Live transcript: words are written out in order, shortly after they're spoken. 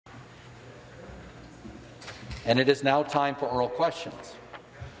And it is now time for oral questions.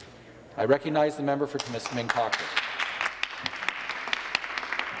 I recognize the member for Timiskaming Cochrane.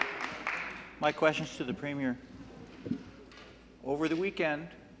 My questions to the Premier. Over the weekend,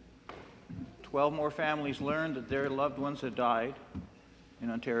 12 more families learned that their loved ones had died in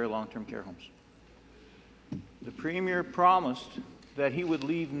Ontario long-term care homes. The Premier promised that he would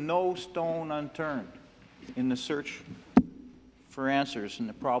leave no stone unturned in the search for answers and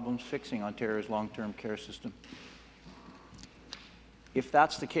the problems fixing Ontario's long-term care system. If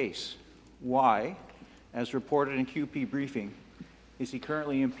that's the case, why, as reported in QP briefing, is he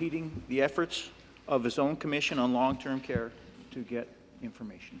currently impeding the efforts of his own Commission on Long-Term Care to get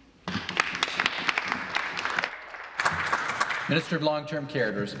information? Minister of Long-Term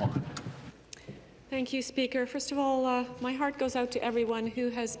Care to respond. Thank you, Speaker. First of all, my heart goes out to everyone who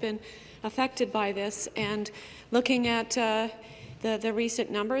has been affected by this. And looking at the recent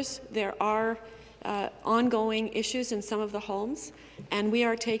numbers, there are ongoing issues in some of the homes, and we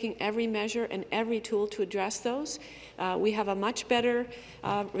are taking every measure and every tool to address those. We have a much better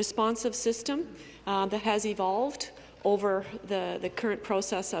responsive system that has evolved over the current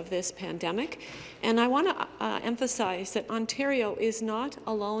process of this pandemic. And I want to emphasize that Ontario is not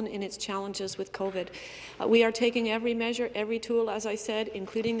alone in its challenges with COVID. We are taking every measure, every tool, as I said,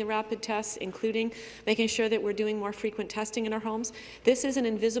 including the rapid tests, including making sure that we're doing more frequent testing in our homes. This is an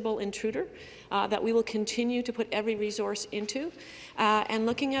invisible intruder that we will continue to put every resource into. And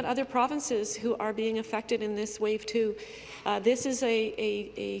looking at other provinces who are being affected in this wave too. This is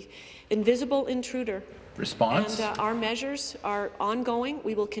a invisible intruder. Response? And our measures are ongoing.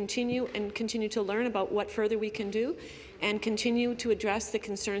 We will continue to learn about what further we can do and continue to address the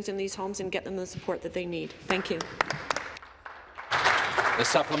concerns in these homes and get them the support that they need. Thank you. The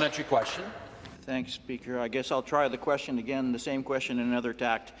supplementary question. Thanks, Speaker. I guess I'll try the question again, the same question in another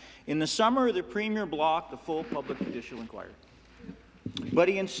tact. In the summer, the Premier blocked the full public judicial inquiry. But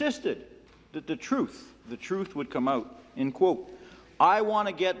he insisted that the truth would come out. In quote, "I want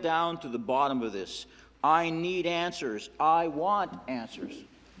to get down to the bottom of this. I need answers. I want answers."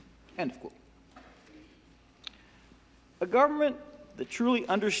 End of quote. A government that truly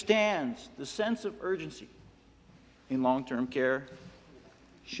understands the sense of urgency in long-term care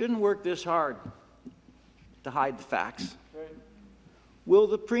shouldn't work this hard to hide the facts. Will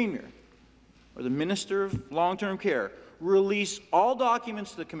the Premier or the Minister of Long-Term Care release all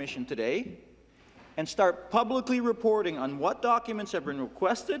documents to the Commission today and start publicly reporting on what documents have been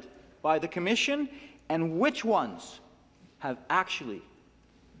requested by the Commission and which ones have actually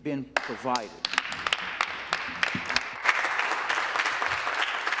been provided?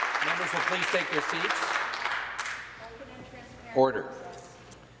 Members will please take their seats. Order.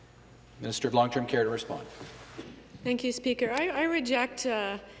 Minister of Long-Term Care to respond. Thank you, Speaker. I reject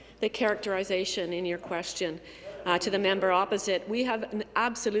the characterization in your question to the member opposite. We have an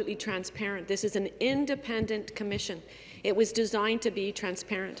absolutely transparent. This is an independent commission. It was designed to be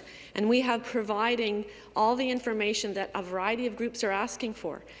transparent, and we have providing all the information that a variety of groups are asking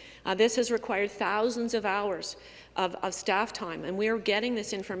for. This has required thousands of hours of staff time, and we are getting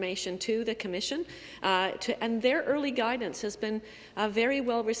this information to the Commission, and their early guidance has been very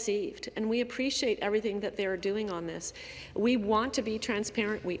well received, and we appreciate everything that they are doing on this. We want to be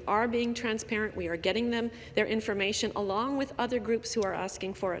transparent. We are being transparent. We are getting them their information along with other groups who are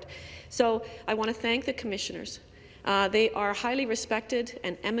asking for it. So I want to thank the Commissioners. They are highly respected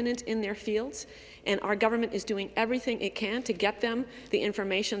and eminent in their fields, and our government is doing everything it can to get them the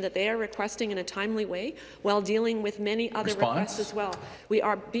information that they are requesting in a timely way while dealing with many other requests as well. We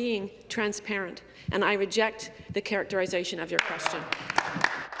are being transparent, and I reject the characterization of your question.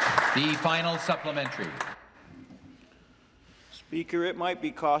 The final supplementary. Speaker, it might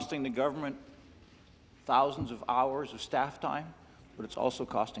be costing the government thousands of hours of staff time, but it's also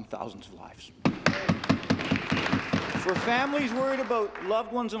costing thousands of lives. For families worried about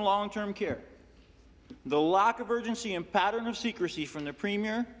loved ones in long-term care, the lack of urgency and pattern of secrecy from the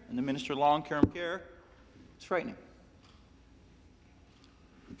Premier and the Minister of Long-Term Care is frightening.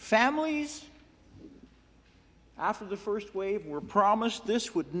 Families, after the first wave, were promised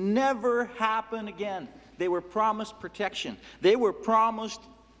this would never happen again. They were promised protection. They were promised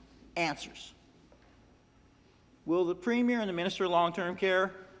answers. Will the Premier and the Minister of Long-Term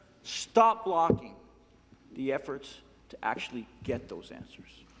Care stop blocking the efforts to actually get those answers?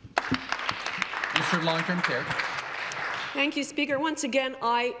 Minister of Long-Term Care. Thank you, Speaker. Once again,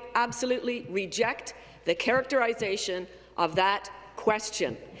 I absolutely reject the characterization of that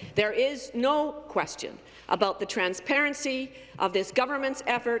question. There is no question about the transparency of this government's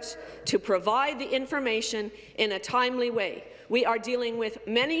efforts to provide the information in a timely way. We are dealing with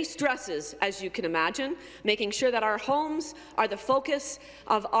many stresses, as you can imagine, making sure that our homes are the focus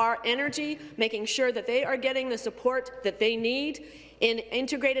of our energy, making sure that they are getting the support that they need in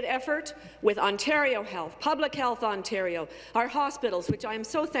integrated effort with Ontario Health, Public Health Ontario, our hospitals, which I am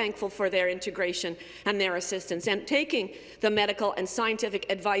so thankful for their integration and their assistance, and taking the medical and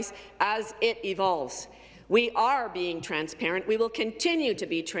scientific advice as it evolves. We are being transparent. We will continue to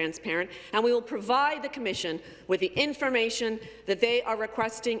be transparent, and we will provide the Commission with the information that they are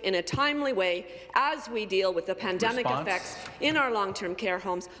requesting in a timely way as we deal with the pandemic effects in our long-term care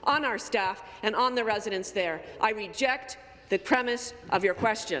homes, on our staff, and on the residents there. I reject the premise of your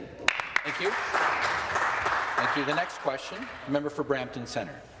question. Thank you. Thank you. The next question, the member for Brampton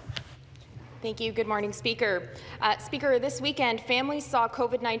Centre. Thank you. Good morning, Speaker. Speaker, this weekend, families saw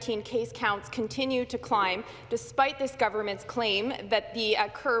COVID-19 case counts continue to climb, despite this government's claim that the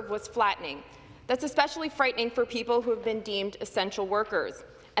curve was flattening. That's especially frightening for people who have been deemed essential workers,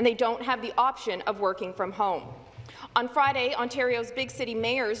 and they don't have the option of working from home. On Friday, Ontario's big city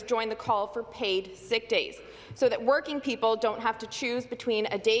mayors joined the call for paid sick days, so that working people don't have to choose between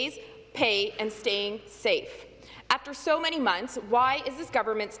a day's pay and staying safe. After so many months, why is this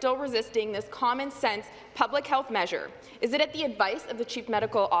government still resisting this common-sense public health measure? Is it at the advice of the Chief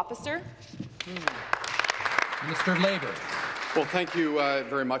Medical Officer? Minister of Labour. Well, thank you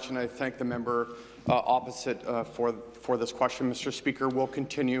very much, and I thank the member opposite for this question. Mr. Speaker, we'll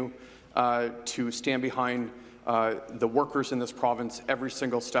continue to stand behind the workers in this province every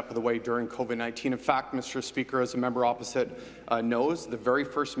single step of the way during COVID-19. In fact, Mr. Speaker, as the member opposite knows, the very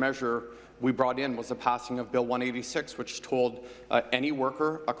first measure we brought in was the passing of Bill 186, which told any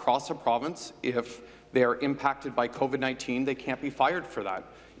worker across the province, if they are impacted by COVID-19, they can't be fired for that.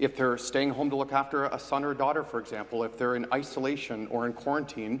 If they're staying home to look after a son or daughter, for example, if they're in isolation or in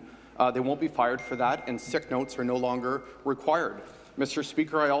quarantine, they won't be fired for that, and sick notes are no longer required. Mr.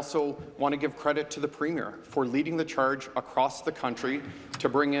 Speaker, I also want to give credit to the Premier for leading the charge across the country to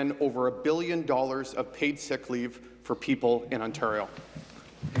bring in over $1 billion of paid sick leave for people in Ontario.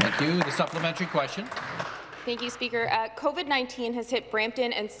 Thank you. The supplementary question. Thank you, Speaker. COVID-19 has hit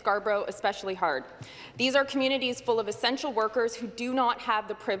Brampton and Scarborough especially hard. These are communities full of essential workers who do not have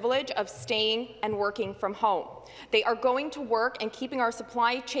the privilege of staying and working from home. They are going to work and keeping our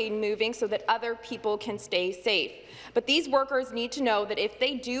supply chain moving so that other people can stay safe. But these workers need to know that if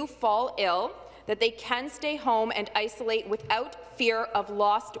they do fall ill, that they can stay home and isolate without fear of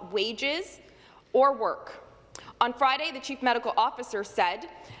lost wages or work. On Friday, the Chief Medical Officer said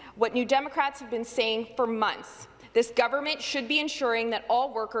what New Democrats have been saying for months. This government should be ensuring that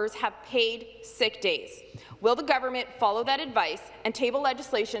all workers have paid sick days. Will the government follow that advice and table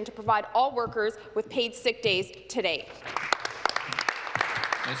legislation to provide all workers with paid sick days today?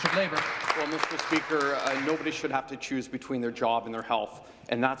 Minister of Labour. Well, Mr. Speaker, nobody should have to choose between their job and their health.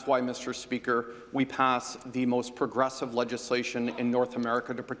 And that's why, Mr. Speaker, we pass the most progressive legislation in North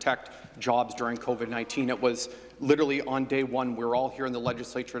America to protect jobs during COVID-19. It was literally on day one, we were all here in the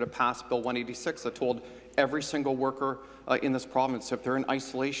legislature to pass Bill 186 that told every single worker in this province, if they're in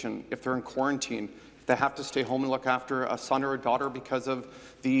isolation, if they're in quarantine, if they have to stay home and look after a son or a daughter because of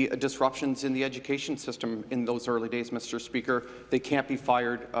the disruptions in the education system in those early days, Mr. Speaker, they can't be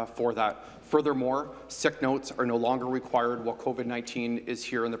fired for that. Furthermore, sick notes are no longer required while COVID-19 is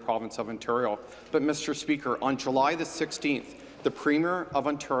here in the province of Ontario. But, Mr. Speaker, on July the 16th, the Premier of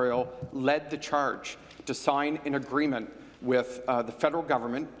Ontario led the charge to sign an agreement with the federal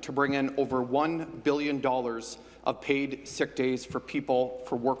government to bring in over $1 billion of paid sick days for people,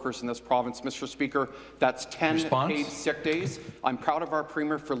 for workers in this province. Mr. Speaker, that's 10 paid sick days. I'm proud of our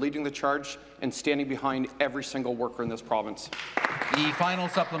Premier for leading the charge and standing behind every single worker in this province. The final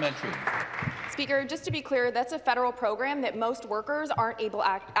supplementary. Speaker, just to be clear, that's a federal program that most workers aren't able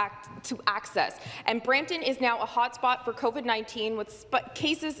to access. And Brampton is now a hotspot for COVID-19 with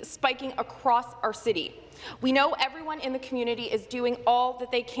cases spiking across our city. We know everyone in the community is doing all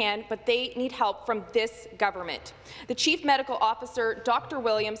that they can, but they need help from this government. The Chief Medical Officer, Dr.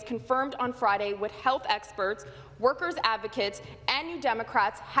 Williams, confirmed on Friday what health experts, workers' advocates, and New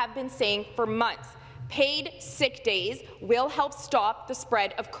Democrats have been saying for months. Paid sick days will help stop the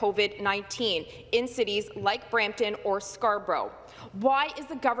spread of COVID-19 in cities like Brampton or Scarborough. Why is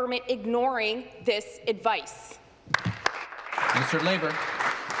the government ignoring this advice? Minister of Labour.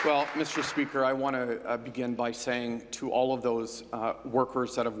 Well, Mr. Speaker, I want to begin by saying to all of those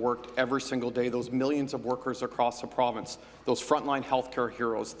workers that have worked every single day, those millions of workers across the province, those frontline healthcare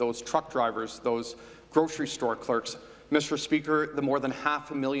heroes, those truck drivers, those grocery store clerks, Mr. Speaker, the more than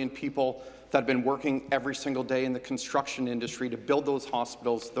 500,000 people that have been working every single day in the construction industry to build those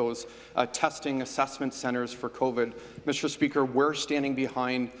hospitals, those testing assessment centres for COVID. Mr. Speaker, we're standing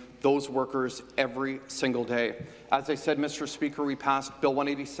behind those workers every single day. As I said, Mr. Speaker, we passed Bill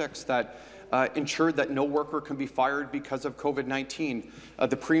 186 that ensured that no worker can be fired because of COVID-19.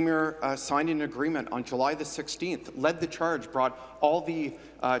 The Premier signed an agreement on July the 16th, led the charge, brought all the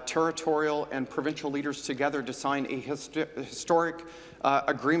territorial and provincial leaders together to sign a historic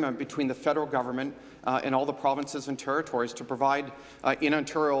agreement between the federal government and all the provinces and territories to provide, in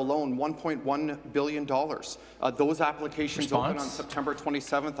Ontario alone, $1.1 billion. Those applications open on September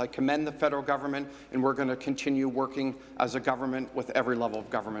 27th. I commend the federal government, and we're going to continue working as a government with every level of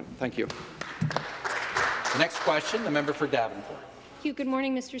government. Thank you. The next question, the member for Davenport. Thank you. Good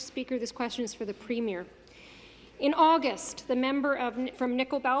morning, Mr. Speaker. This question is for the Premier. In August, the member from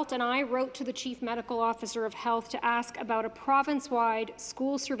Nickel Belt and I wrote to the Chief Medical Officer of Health to ask about a province-wide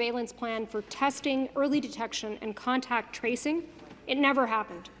school surveillance plan for testing, early detection and contact tracing. It never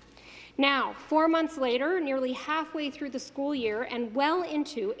happened. Now, 4 months later, nearly halfway through the school year and well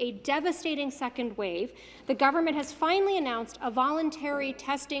into a devastating second wave, the government has finally announced a voluntary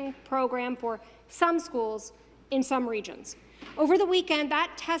testing program for some schools in some regions. Over the weekend,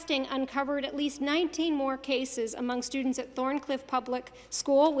 that testing uncovered at least 19 more cases among students at Thorncliffe Public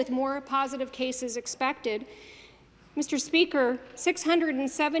School, with more positive cases expected. Mr. Speaker,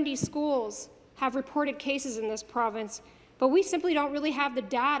 670 schools have reported cases in this province, but we simply don't really have the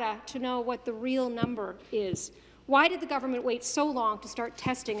data to know what the real number is. Why did the government wait so long to start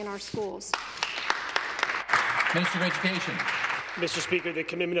testing in our schools? Minister of Education. Mr. Speaker, the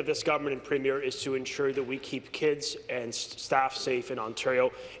commitment of this government and Premier is to ensure that we keep kids and staff safe in Ontario.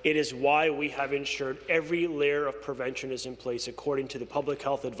 It is why we have ensured every layer of prevention is in place according to the public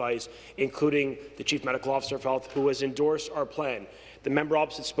health advice, including the Chief Medical Officer of Health, who has endorsed our plan. The member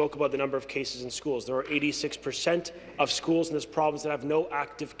opposite spoke about the number of cases in schools. There are 86% of schools in this province that have no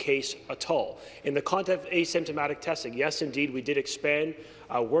active case at all. In the context of asymptomatic testing, yes, indeed, we did expand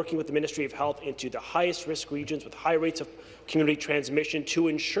working with the Ministry of Health into the highest risk regions with high rates of community transmission to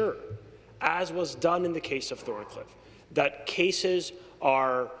ensure, as was done in the case of Thorncliffe, that cases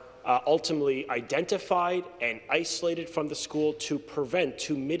are ultimately identified and isolated from the school to prevent,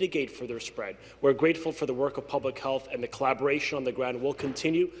 to mitigate further spread. We're grateful for the work of public health, and the collaboration on the ground will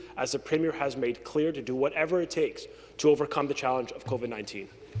continue, as the Premier has made clear, to do whatever it takes to overcome the challenge of COVID-19.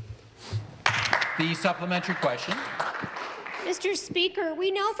 The supplementary question. Mr. Speaker,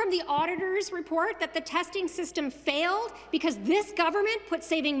 we know from the auditor's report that the testing system failed because this government put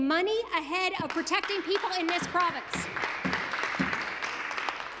saving money ahead of protecting people in this province.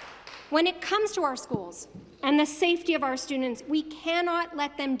 When it comes to our schools and the safety of our students, we cannot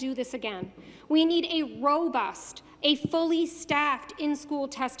let them do this again. We need a robust, a fully staffed in-school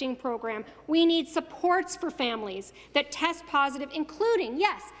testing program. We need supports for families that test positive, including,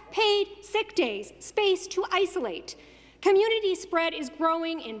 yes, paid sick days, space to isolate. Community spread is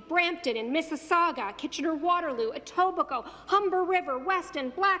growing in Brampton, in Mississauga, Kitchener-Waterloo, Etobicoke, Humber River,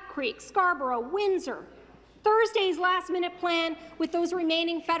 Weston, Black Creek, Scarborough, Windsor. Thursday's last-minute plan with those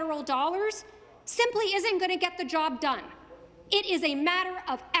remaining federal dollars simply isn't going to get the job done. It is a matter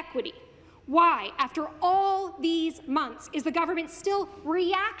of equity. Why, after all these months, is the government still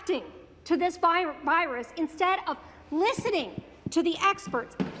reacting to this virus instead of listening to the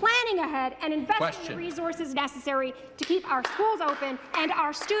experts, planning ahead, and investing the resources necessary to keep our schools open and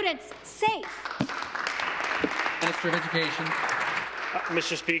our students safe? Minister of Education.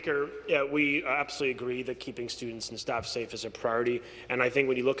 Mr. Speaker, we absolutely agree that keeping students and staff safe is a priority, and I think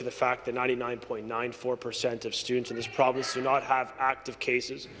when you look at the fact that 99.94% of students in this province do not have active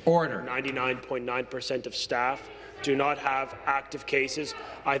cases, 99.9% of staff do not have active cases,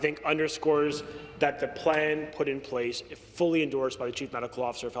 I think underscores that the plan put in place, fully endorsed by the Chief Medical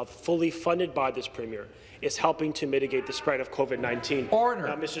Officer of Health, fully funded by this Premier, is helping to mitigate the spread of COVID-19.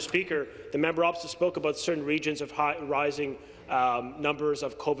 Mr. Speaker, the member opposite spoke about certain regions of rising numbers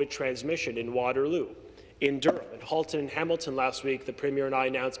of COVID transmission in Waterloo, in Durham, in Halton and Hamilton. Last week, the Premier and I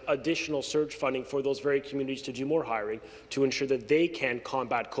announced additional surge funding for those very communities to do more hiring to ensure that they can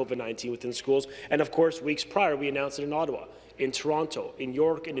combat COVID-19 within schools. And of course, weeks prior, we announced it in Ottawa, in Toronto, in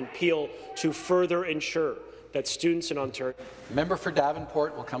York and in Peel to further ensure that students in Ontario. The member for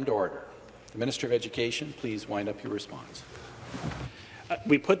Davenport will come to order. The Minister of Education, please wind up your response.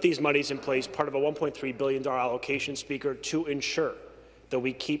 We put these monies in place, part of a $1.3 billion allocation, Speaker, to ensure that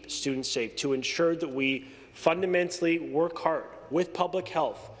we keep students safe, to ensure that we fundamentally work hard with public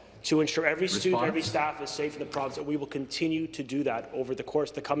health to ensure every student, every staff is safe in the province, and we will continue to do that over the course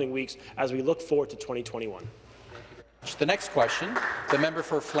of the coming weeks as we look forward to 2021. The next question, the member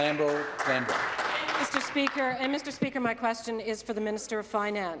for Flamborough-Glanbrook. Mr. Speaker, my question is for the Minister of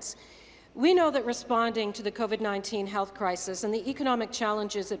Finance. We know that responding to the COVID-19 health crisis and the economic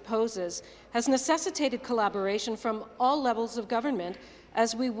challenges it poses has necessitated collaboration from all levels of government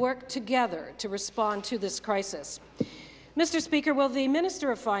as we work together to respond to this crisis. Mr. Speaker, will the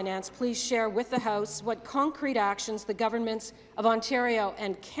Minister of Finance please share with the House what concrete actions the governments of Ontario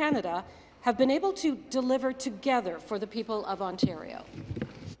and Canada have been able to deliver together for the people of Ontario?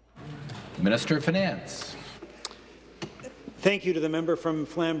 Minister of Finance. Thank you to the member from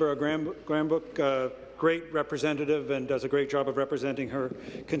Flamborough-Glanbrook, great representative and does a great job of representing her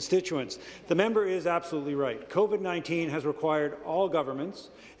constituents. The member is absolutely right. COVID-19 has required all governments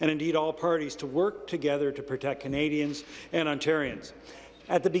and indeed all parties to work together to protect Canadians and Ontarians.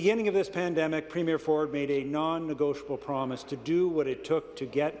 At the beginning of this pandemic, Premier Ford made a non-negotiable promise to do what it took to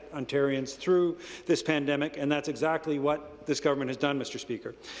get Ontarians through this pandemic, and that's exactly what this government has done, Mr.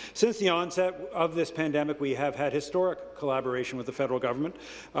 Speaker. Since the onset of this pandemic, we have had historic collaboration with the federal government.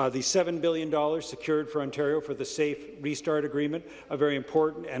 The $7 billion secured for Ontario for the Safe Restart Agreement, a very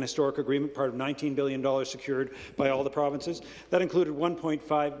important and historic agreement, part of $19 billion secured by all the provinces. That included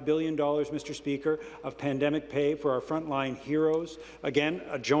 $1.5 billion, Mr. Speaker, of pandemic pay for our frontline heroes. Again,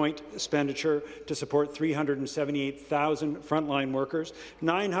 a joint expenditure to support 378,000 frontline workers.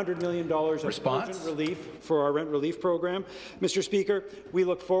 $900 million of urgent relief for our rent relief program. Mr. Speaker, we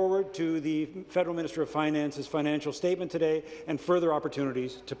look forward to the Federal Minister of Finance's financial statement today and further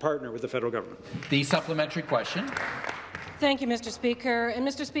opportunities to partner with the federal government. The supplementary question. Thank you, Mr. Speaker. And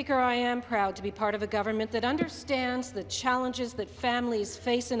Mr. Speaker, I am proud to be part of a government that understands the challenges that families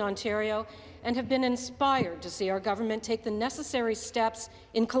face in Ontario and have been inspired to see our government take the necessary steps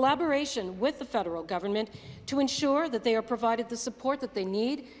in collaboration with the federal government to ensure that they are provided the support that they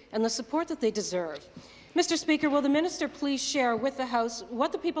need and the support that they deserve. Mr. Speaker, will the minister please share with the House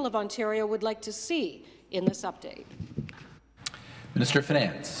what the people of Ontario would like to see in this update? Minister of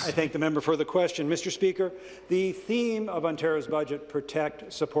Finance. I thank the member for the question. Mr. Speaker, the theme of Ontario's budget,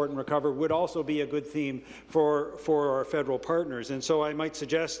 protect, support and recover, would also be a good theme for our federal partners. And so I might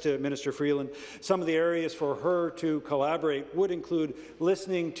suggest to Minister Freeland some of the areas for her to collaborate would include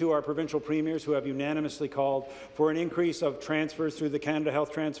listening to our provincial premiers who have unanimously called for an increase of transfers through the Canada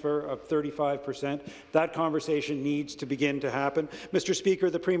Health Transfer of 35%. That conversation needs to begin to happen. Mr. Speaker,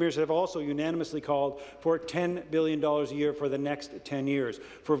 the premiers have also unanimously called for $10 billion a year for the next 10 years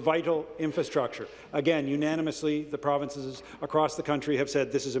for vital infrastructure. Again, unanimously, the provinces across the country have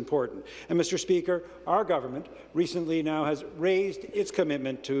said this is important. And Mr. Speaker, our government recently now has raised its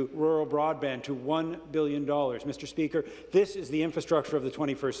commitment to rural broadband to $1 billion. Mr. Speaker, this is the infrastructure of the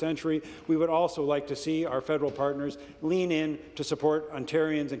 21st century. We would also like to see our federal partners lean in to support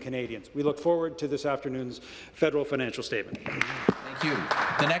Ontarians and Canadians. We look forward to this afternoon's federal financial statement. Thank you.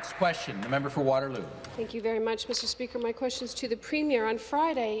 The next question, the member for Waterloo. Thank you very much, Mr. Speaker. My question is to the Premier. On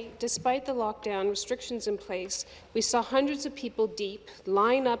Friday, despite the lockdown restrictions in place, we saw hundreds of people deep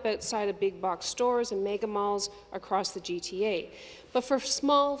line up outside of big box stores and mega malls across the GTA. But for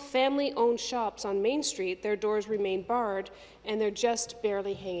small, family-owned shops on Main Street, their doors remain barred, and they're just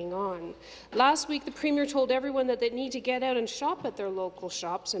barely hanging on. Last week, the Premier told everyone that they need to get out and shop at their local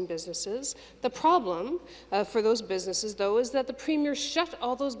shops and businesses. The problem for those businesses, though, is that the Premier shut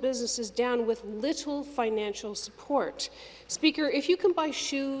all those businesses down with little financial support. Speaker, if you can buy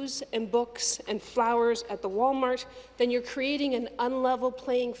shoes and books and flowers at the Walmart, then you're creating an unlevel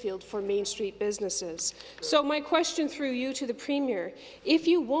playing field for Main Street businesses. So my question through you to the Premier, if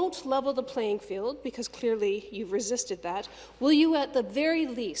you won't level the playing field, because clearly you've resisted that, will you at the very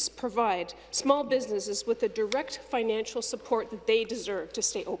least provide small businesses with the direct financial support that they deserve to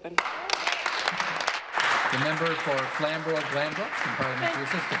stay open? The member for Flamborough-Glanbrook and Parliamentary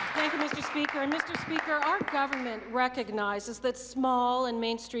Assistant. Thank you, Mr. Speaker. And Mr. Speaker, our government recognizes that small and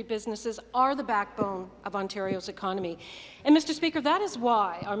Main Street businesses are the backbone of Ontario's economy. And Mr. Speaker, that is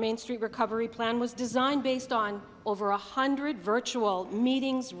why our Main Street Recovery Plan was designed based on over 100 virtual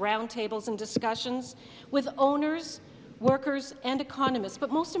meetings, roundtables and discussions with owners, workers and economists.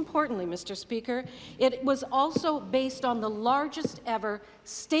 But most importantly, Mr. Speaker, it was also based on the largest ever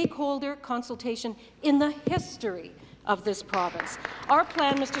stakeholder consultation in the history of this province. Our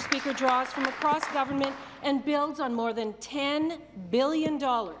plan, Mr. Speaker, draws from across government and builds on more than $10 billion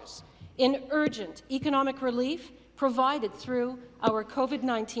in urgent economic relief provided through our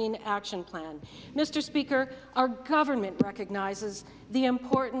COVID-19 action plan. Mr. Speaker, our government recognizes the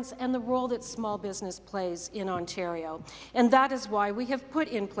importance and the role that small business plays in Ontario, and that is why we have put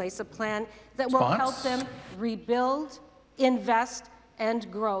in place a plan that will help them rebuild, invest, and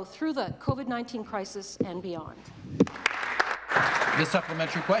grow through the COVID-19 crisis and beyond. The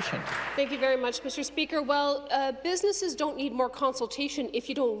supplementary question. Thank you very much, Mr. Speaker. Well, businesses don't need more consultation if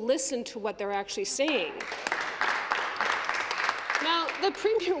you don't listen to what they're actually saying. Now, the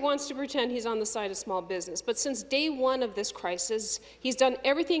Premier wants to pretend he's on the side of small business, but since day one of this crisis, he's done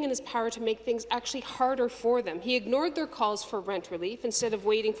everything in his power to make things actually harder for them. He ignored their calls for rent relief instead of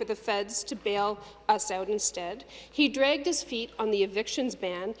waiting for the feds to bail us out instead. He dragged his feet on the evictions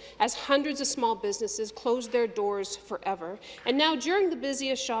ban as hundreds of small businesses closed their doors forever. And now, during the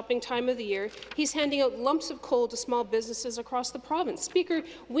busiest shopping time of the year, he's handing out lumps of coal to small businesses across the province. Speaker,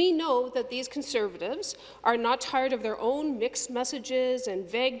 we know that these Conservatives are not tired of their own mixed messages and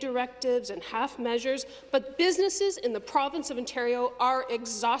vague directives and half measures, but businesses in the province of Ontario are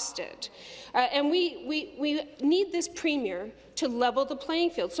exhausted. And we need this Premier to level the playing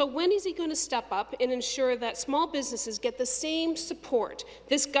field. So when is he going to step up and ensure that small businesses get the same support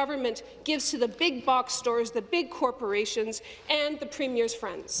this government gives to the big box stores, the big corporations, and the Premier's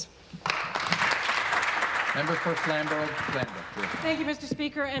friends? Member for Flamborough-Glanbrook. Thank you, Mr.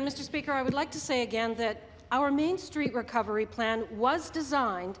 Speaker. And Mr. Speaker, I would like to say again that our Main Street Recovery Plan was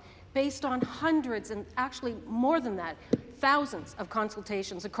designed based on hundreds, and actually more than that, thousands of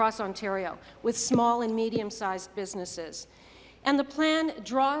consultations across Ontario with small and medium-sized businesses. And the plan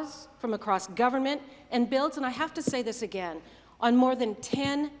draws from across government and builds, and I have to say this again, on more than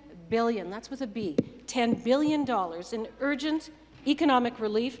 $10 billion, that's with a B, $10 billion in urgent economic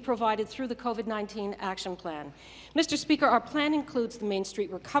relief provided through the COVID-19 Action Plan. Mr. Speaker, our plan includes the Main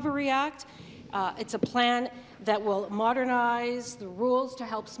Street Recovery Act. It's a plan that will modernize the rules to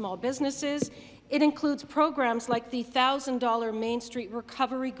help small businesses. It includes programs like the $1,000 Main Street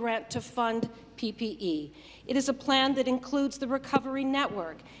Recovery Grant to fund PPE. It is a plan that includes the Recovery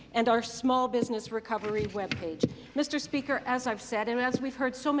Network and our Small Business Recovery webpage. Mr. Speaker, as I've said, and as we've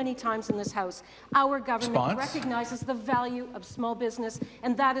heard so many times in this House, our government recognizes the value of small business,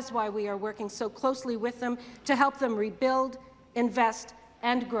 and that is why we are working so closely with them to help them rebuild, invest,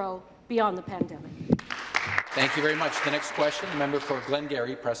 and grow beyond the pandemic. Thank you very much. The next question, the member for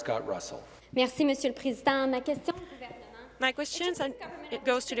Glengarry, Prescott Russell. Merci, Monsieur le Président. My question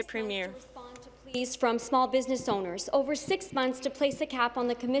goes to the Premier. From small business owners over 6 months to place a cap on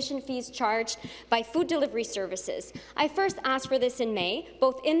the commission fees charged by food delivery services. I first asked for this in May,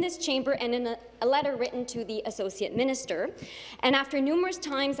 both in this chamber and in a letter written to the Associate Minister. And after numerous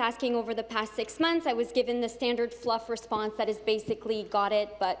times asking over the past 6 months, I was given the standard fluff response that is basically got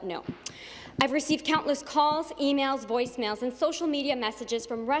it, but no. I've received countless calls, emails, voicemails, and social media messages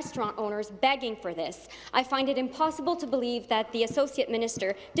from restaurant owners begging for this. I find it impossible to believe that the Associate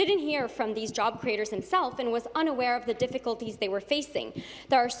Minister didn't hear from these job creators himself and was unaware of the difficulties they were facing.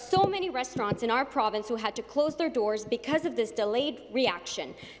 There are so many restaurants in our province who had to close their doors because of this delayed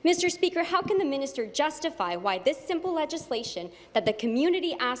reaction. Mr. Speaker, how can the minister justify why this simple legislation that the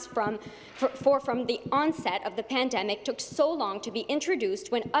community asked from the onset of the pandemic took so long to be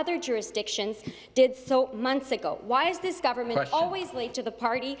introduced when other jurisdictions did so months ago? Why is this government always late to the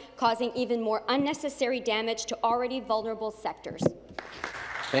party, causing even more unnecessary damage to already vulnerable sectors?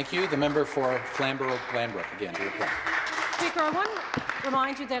 Thank you. The member for Flamborough-Glanbrook again to reply. Speaker, I want to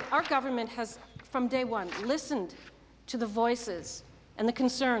remind you that our government has, from day one, listened to the voices and the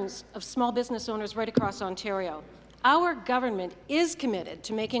concerns of small business owners right across Ontario. Our government is committed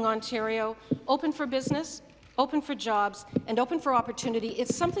to making Ontario open for business, open for jobs, and open for opportunity.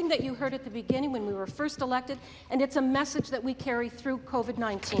 It's something that you heard at the beginning when we were first elected, and it's a message that we carry through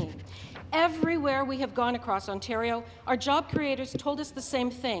COVID-19. Everywhere we have gone across Ontario, our job creators told us the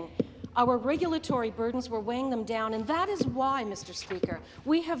same thing. Our regulatory burdens were weighing them down, and that is why, Mr. Speaker,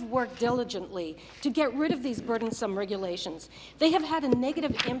 we have worked diligently to get rid of these burdensome regulations. They have had a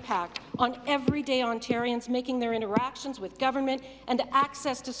negative impact on everyday Ontarians, making their interactions with government and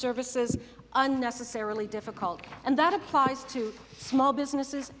access to services unnecessarily difficult. And that applies to small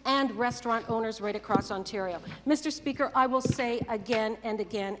businesses and restaurant owners right across Ontario. Mr. Speaker, I will say again and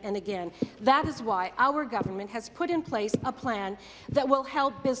again and again, that is why our government has put in place a plan that will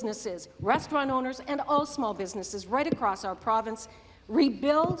help businesses, restaurant owners, and all small businesses right across our province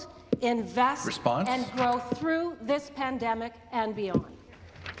rebuild, invest, and grow through this pandemic and beyond.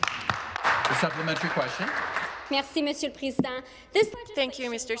 The supplementary question. Merci, Monsieur le Président. This Thank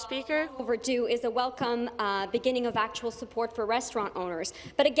you, Mr. Speaker. Overdue is a welcome beginning of actual support for restaurant owners.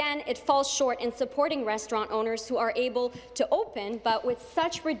 But again, it falls short in supporting restaurant owners who are able to open, but with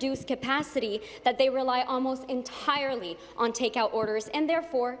such reduced capacity that they rely almost entirely on takeout orders and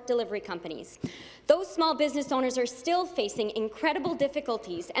therefore delivery companies. Those small business owners are still facing incredible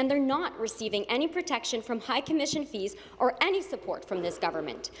difficulties, and they're not receiving any protection from high commission fees or any support from this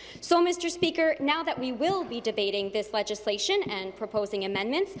government. So, Mr. Speaker, now that we will be debating this legislation and proposing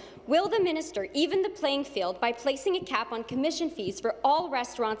amendments, will the minister even the playing field by placing a cap on commission fees for all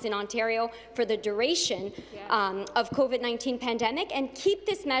restaurants in Ontario for the duration of COVID-19 pandemic, and keep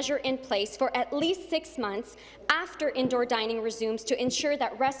this measure in place for at least 6 months after indoor dining resumes to ensure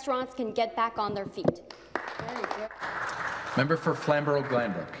that restaurants can get back on their feet? Member for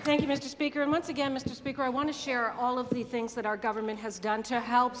Flamborough-Glanbrook. Thank you, Mr. Speaker. And once again, Mr. Speaker, I want to share all of the things that our government has done to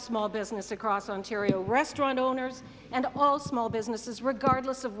help small business across Ontario, restaurant owners and all small businesses,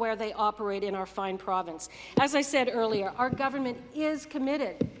 regardless of where they operate in our fine province. As I said earlier, our government is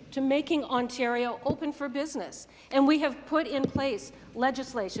committed to making Ontario open for business, and we have put in place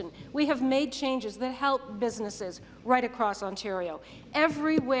legislation. We have made changes that help businesses right across Ontario.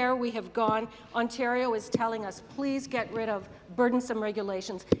 Everywhere we have gone, Ontario is telling us, please get rid of burdensome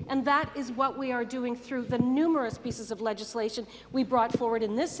regulations, and that is what we are doing through the numerous pieces of legislation we brought forward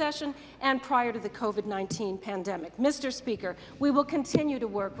in this session and prior to the COVID-19 pandemic. Mr. Speaker, we will continue to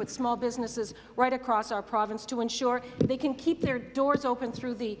work with small businesses right across our province to ensure they can keep their doors open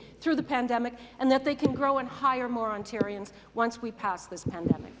through the pandemic, and that they can grow and hire more Ontarians once we pass this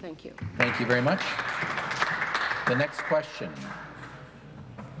pandemic. Thank you. Thank you very much. The next question.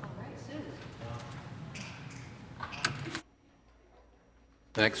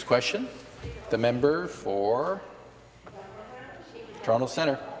 The next question, the member for Toronto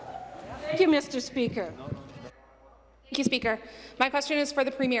Centre. Thank you, Mr. Speaker. Thank you, Speaker. My question is for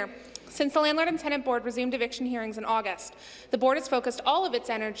the Premier. Since the Landlord and Tenant Board resumed eviction hearings in August, the Board has focused all of its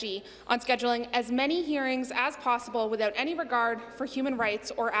energy on scheduling as many hearings as possible without any regard for human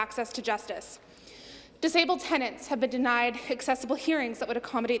rights or access to justice. Disabled tenants have been denied accessible hearings that would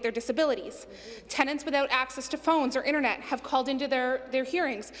accommodate their disabilities. Tenants without access to phones or internet have called into their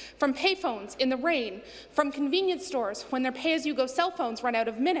hearings from payphones in the rain, from convenience stores when their pay-as-you-go cell phones run out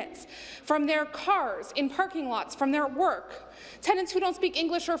of minutes, from their cars in parking lots, from their work. Tenants who don't speak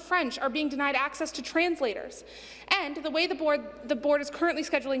English or French are being denied access to translators. And the way the board is currently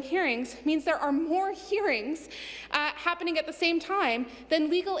scheduling hearings means there are more hearings happening at the same time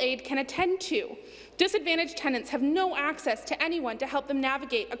than legal aid can attend to. Disadvantaged tenants have no access to anyone to help them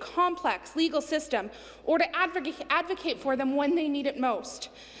navigate a complex legal system or to advocate for them when they need it most.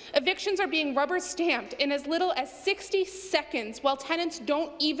 Evictions are being rubber-stamped in as little as 60 seconds while tenants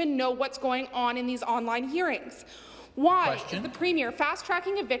don't even know what's going on in these online hearings. Why is the Premier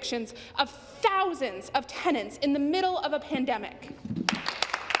fast-tracking evictions of thousands of tenants in the middle of a pandemic?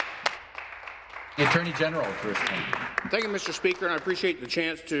 The Attorney General to respond. Thank you, Mr. Speaker, and I appreciate the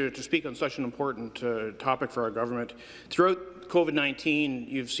chance to speak on such an important topic for our government. Throughout COVID-19,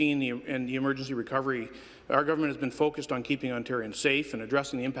 you've seen in the emergency recovery, our government has been focused on keeping Ontarians safe and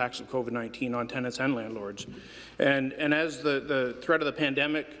addressing the impacts of COVID-19 on tenants and landlords. And as the threat of the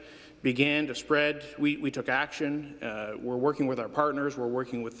pandemic began to spread, we took action. We're working with our partners, we're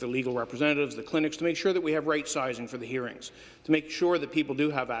working with the legal representatives, the clinics, to make sure that we have right sizing for the hearings, to make sure that people do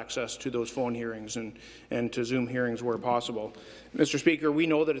have access to those phone hearings and to Zoom hearings where possible. Mr. Speaker, we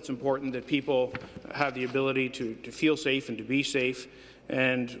know that it's important that people have the ability to feel safe and to be safe.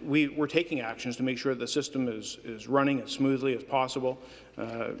 And we're taking actions to make sure that the system is running as smoothly as possible,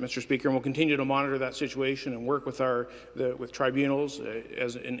 Mr. Speaker, and we'll continue to monitor that situation and work with with tribunals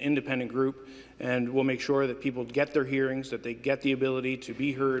as an independent group, and we'll make sure that people get their hearings, that they get the ability to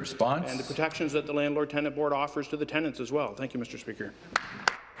be heard, and the protections that the Landlord-Tenant Board offers to the tenants as well. Thank you, Mr. Speaker.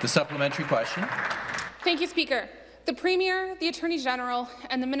 The supplementary question. Thank you, Speaker. The Premier, the Attorney General,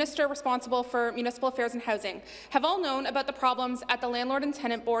 and the Minister responsible for Municipal Affairs and Housing have all known about the problems at the Landlord and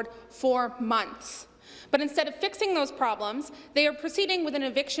Tenant Board for months. But instead of fixing those problems, they are proceeding with an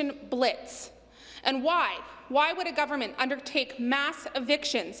eviction blitz. And why? Why would a government undertake mass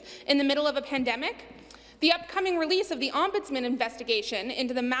evictions in the middle of a pandemic? The upcoming release of the Ombudsman investigation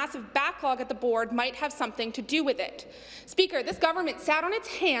into the massive backlog at the board might have something to do with it. Speaker, this government sat on its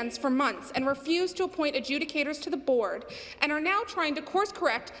hands for months and refused to appoint adjudicators to the board, and are now trying to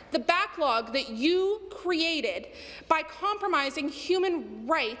course-correct the backlog that you created by compromising human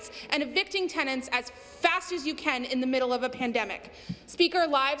rights and evicting tenants as fast as you can in the middle of a pandemic. Speaker,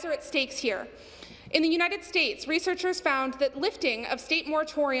 lives are at stakes here. In the United States, researchers found that lifting of state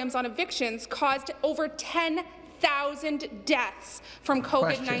moratoriums on evictions caused over 10,000 deaths from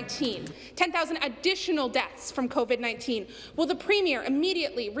COVID-19. 10,000 additional deaths from COVID-19. Will the Premier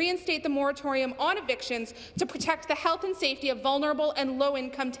immediately reinstate the moratorium on evictions to protect the health and safety of vulnerable and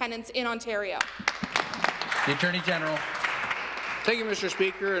low-income tenants in Ontario? The Attorney General. Thank you, Mr.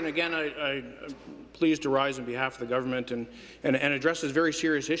 Speaker. And again, I pleased to rise on behalf of the government and address this very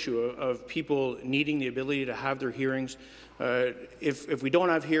serious issue of people needing the ability to have their hearings. If we don't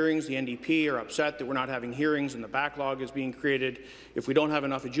have hearings, the NDP are upset that we're not having hearings and the backlog is being created. If we don't have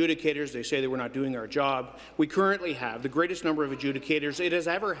enough adjudicators, they say that we're not doing our job. We currently have the greatest number of adjudicators it has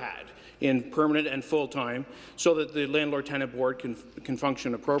ever had in permanent and full-time, so that the Landlord-Tenant Board can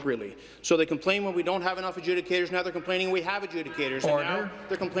function appropriately. So they complain when we don't have enough adjudicators. Now they're complaining we have adjudicators. Order. And now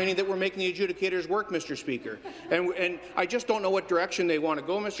they're complaining that we're making the adjudicators work, Mr. Speaker. And I just don't know what direction they want to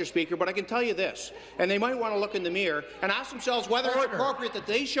go, Mr. Speaker, but I can tell you this, and they might want to look in the mirror and ask themselves whether it's appropriate that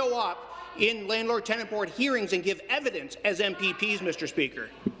they show up in Landlord-Tenant Board hearings and give evidence as MPPs, Mr. Speaker.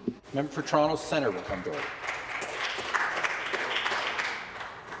 Member for Toronto Centre will come to order.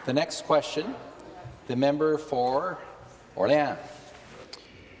 The next question, the member for Orléans.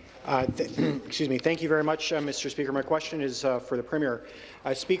 Excuse me. Thank you very much, Mr. Speaker. My question is for the Premier.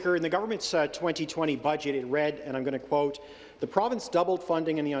 Speaker, in the government's 2020 budget, it read, and I'm going to quote, "The province doubled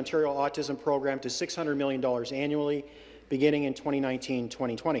funding in the Ontario Autism Program to $600 million annually, beginning in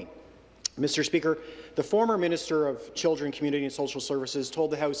 2019-2020. Mr. Speaker, the former Minister of Children, Community and Social Services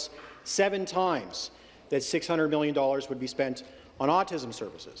told the House 7 times that $600 million would be spent on autism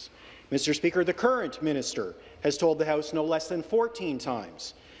services. Mr. Speaker, the current minister has told the House no less than 14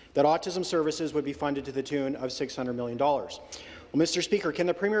 times that autism services would be funded to the tune of $600 million. Well, Mr. Speaker, can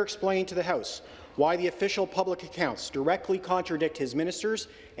the Premier explain to the House why the official public accounts directly contradict his ministers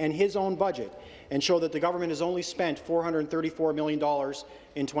and his own budget and show that the government has only spent $434 million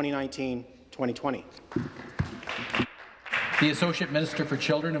in 2019-2020? The Associate Minister for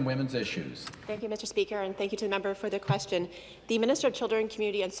Children and Women's Issues. Thank you, Mr. Speaker, and thank you to the member for the question. The Minister of Children,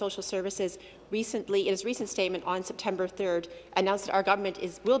 Community and Social Services recently, in his recent statement on September 3rd, announced that our government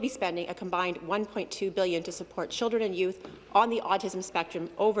will be spending a combined $1.2 billion to support children and youth on the autism spectrum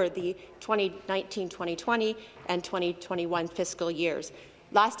over the 2019-2020 and 2021 fiscal years.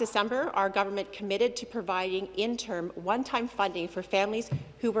 Last December, our government committed to providing interim one-time funding for families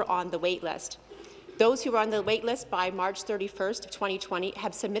who were on the wait list. Those who were on the wait list by March 31st of 2020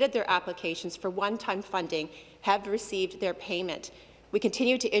 have submitted their applications for one-time funding, have received their payment. We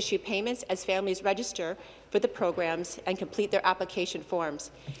continue to issue payments as families register for the programs and complete their application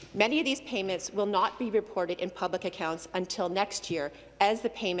forms. Many of these payments will not be reported in public accounts until next year, as the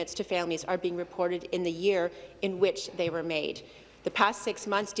payments to families are being reported in the year in which they were made. The past 6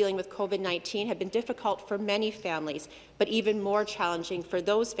 months dealing with COVID-19 have been difficult for many families, but even more challenging for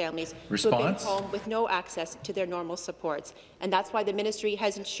those families who have been home with no access to their normal supports. And that's why the ministry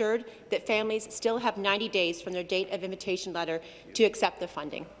has ensured that families still have 90 days from their date of invitation letter to accept the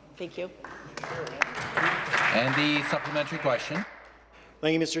funding. Thank you. And the supplementary question.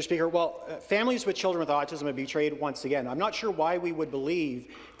 Thank you, Mr. Speaker. Well, families with children with autism have been betrayed once again. I'm not sure why we would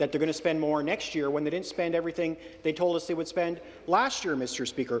believe that they're going to spend more next year when they didn't spend everything they told us they would spend last year, Mr.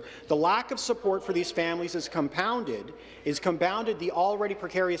 Speaker. The lack of support for these families is compounded the already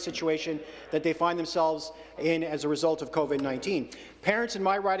precarious situation that they find themselves in as a result of COVID-19. Parents in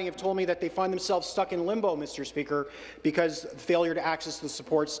my riding have told me that they find themselves stuck in limbo, Mr. Speaker, because of failure to access the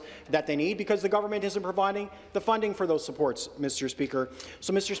supports that they need, because the government isn't providing the funding for those supports, Mr. Speaker.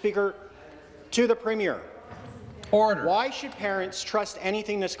 So, Mr. Speaker, to the Premier, order. Why should parents trust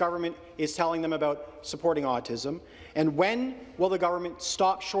anything this government is telling them about supporting autism? And when will the government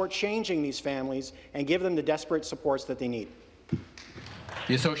stop shortchanging these families and give them the desperate supports that they need?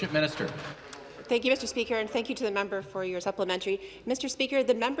 The Associate Minister. Thank you, Mr. Speaker, and thank you to the member for your supplementary. Mr. Speaker,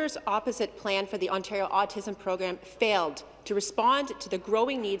 the member's opposite plan for the Ontario Autism Program failed to respond to the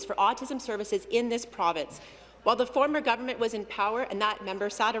growing needs for autism services in this province. While the former government was in power and that member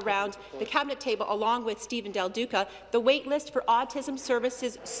sat around the cabinet table along with Stephen Del Duca, the wait list for autism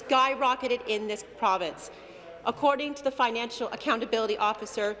services skyrocketed in this province. According to the Financial Accountability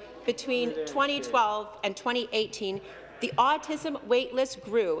Officer, between 2012 and 2018, the autism waitlist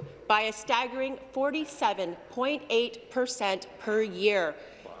grew by a staggering 47.8% per year.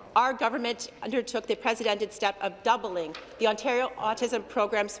 Our government undertook the precedented step of doubling the Ontario Autism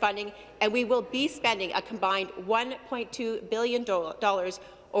Program's funding, and we will be spending a combined $1.2 billion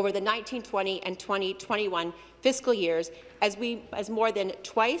over the 1920 and 2021 fiscal years, as more than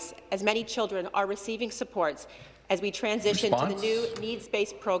twice as many children are receiving supports as we transition to the new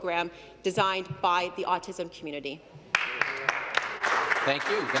needs-based program designed by the autism community. Thank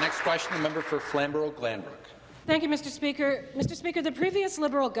you. The next question, the member for Flamborough-Glanbrook. Thank you, Mr. Speaker. Mr. Speaker, the previous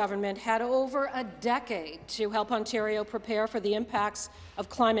Liberal government had over a decade to help Ontario prepare for the impacts of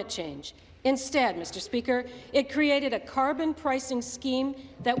climate change. Instead, Mr. Speaker, it created a carbon pricing scheme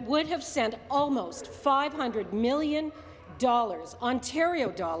that would have sent almost $500 million Ontario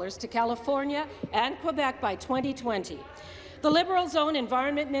dollars, to California and Quebec by 2020. The Liberals' own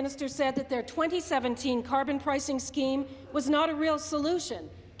Environment Minister said that their 2017 carbon pricing scheme was not a real solution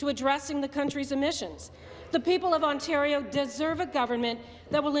to addressing the country's emissions. The people of Ontario deserve a government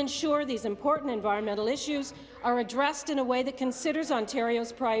that will ensure these important environmental issues are addressed in a way that considers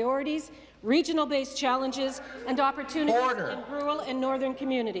Ontario's priorities, regional-based challenges and opportunities in rural and northern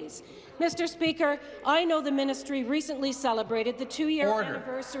communities. Mr. Speaker, I know the ministry recently celebrated the 2-year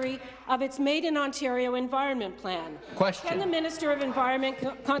anniversary of its Made in Ontario Environment Plan. Can the Minister of Environment,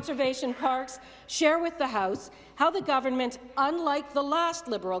 Conservation, Parks share with the House how the government, unlike the last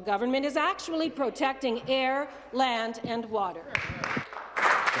Liberal government, is actually protecting air, land and water?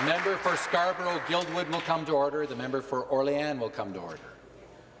 The member for Scarborough-Guildwood will come to order. The member for Orléans will come to order.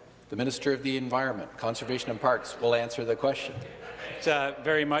 The Minister of the Environment, Conservation and Parks will answer the question.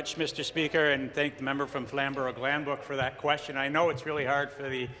 Very much, Mr. Speaker, and thank the member from Flamborough-Glanbrook for that question. I know it's really hard for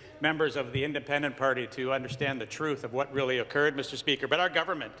the members of the Independent Party to understand the truth of what really occurred, Mr. Speaker, but our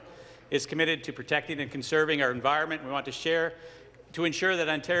government is committed to protecting and conserving our environment. We want to ensure that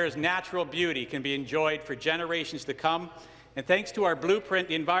Ontario's natural beauty can be enjoyed for generations to come. And thanks to our blueprint,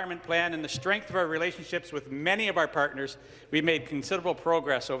 the Environment Plan, and the strength of our relationships with many of our partners, we've made considerable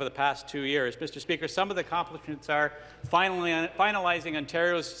progress over the past 2 years. Mr. Speaker, some of the accomplishments are finalizing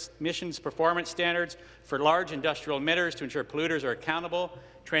Ontario's emissions performance standards for large industrial emitters to ensure polluters are accountable,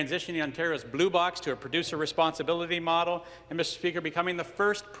 transitioning Ontario's Blue Box to a producer responsibility model, and, Mr. Speaker, becoming the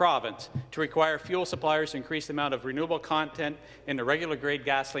first province to require fuel suppliers to increase the amount of renewable content in the regular grade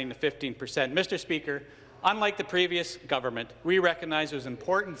gasoline to 15%. Mr. Speaker, unlike the previous government, we recognize there's an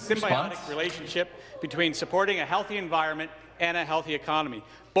important symbiotic relationship between supporting a healthy environment and a healthy economy.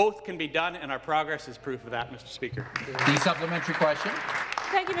 Both can be done, and our progress is proof of that, Mr. Speaker. The supplementary question.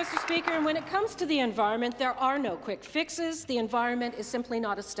 Thank you, Mr. Speaker. And when it comes to the environment, there are no quick fixes. The environment is simply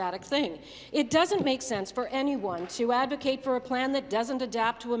not a static thing. It doesn't make sense for anyone to advocate for a plan that doesn't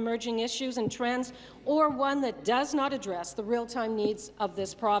adapt to emerging issues and trends, or one that does not address the real-time needs of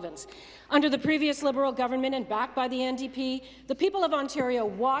this province. Under the previous Liberal government and backed by the NDP, the people of Ontario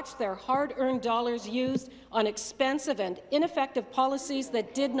watched their hard-earned dollars used on expensive and ineffective policies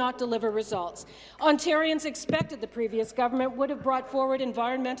that did not deliver results. Ontarians expected the previous government would have brought forward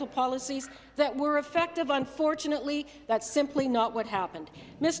environmental policies that were effective. Unfortunately, that's simply not what happened.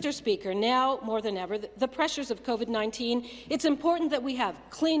 Mr. Speaker, now more than ever, the pressures of COVID-19, it's important that we have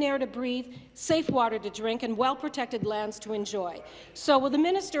clean air to breathe, safe water to drink, and well-protected lands to enjoy. So will the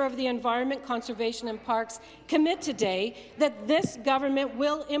Minister of the Environment, Conservation and Parks commit today that this government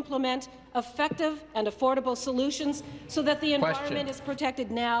will implement effective and affordable solutions so that the environment is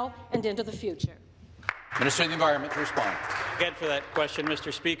protected now and into the future? Minister of the Environment to respond. Again for that question,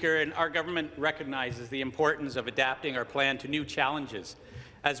 Mr. Speaker. And our government recognizes the importance of adapting our plan to new challenges,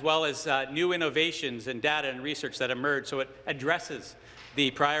 as well as new innovations and data and research that emerge, so it addresses the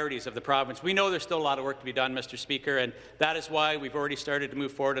priorities of the province. We know there's still a lot of work to be done, Mr. Speaker, and that is why we've already started to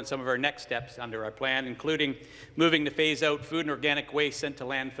move forward on some of our next steps under our plan, including moving to phase out food and organic waste sent to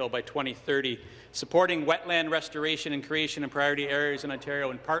landfill by 2030, supporting wetland restoration and creation in priority areas in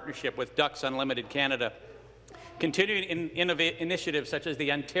Ontario in partnership with Ducks Unlimited Canada, continuing initiatives such as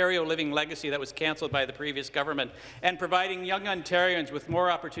the Ontario Living Legacy that was cancelled by the previous government, and providing young Ontarians with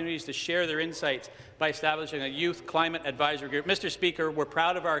more opportunities to share their insights by establishing a youth climate advisory group. Mr. Speaker, we're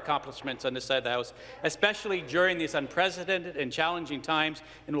proud of our accomplishments on this side of the House, especially during these unprecedented and challenging times,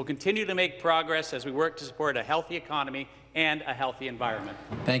 and will continue to make progress as we work to support a healthy economy and a healthy environment.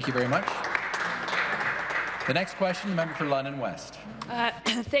 Thank you very much. The next question, the member for London West.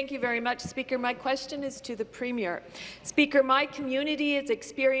 Thank you very much, Speaker. My question is to the Premier. Speaker, my community is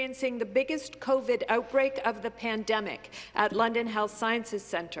experiencing the biggest COVID outbreak of the pandemic at London Health Sciences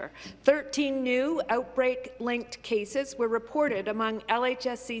Centre. 13 new outbreak-linked cases were reported among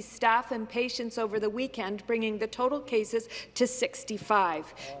LHSC staff and patients over the weekend, bringing the total cases to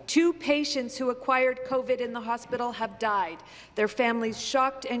 65. 2 patients who acquired COVID in the hospital have died, their families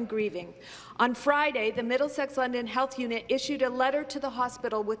shocked and grieving. On Friday, the Middlesex London Health Unit issued a letter to the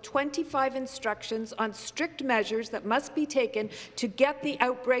hospital with 25 instructions on strict measures that must be taken to get the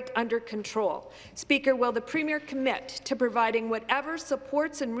outbreak under control. Speaker, will the Premier commit to providing whatever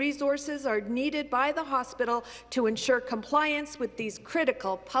supports and resources are needed by the hospital to ensure compliance with these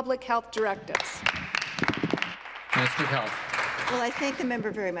critical public health directives? Minister of Health. Well, I thank the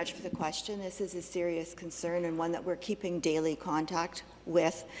member very much for the question. This is a serious concern and one that we're keeping daily contact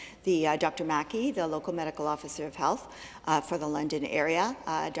with the Dr. Mackey, the local medical officer of health for the London area.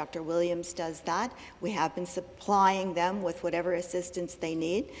 Dr. Williams does that. We have been supplying them with whatever assistance they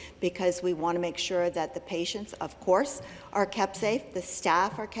need because we want to make sure that the patients, of course, are kept safe, the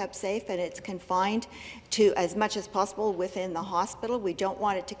staff are kept safe, and it's confined to as much as possible within the hospital. We don't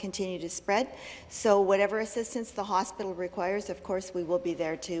want it to continue to spread. So whatever assistance the hospital requires, of course, we will be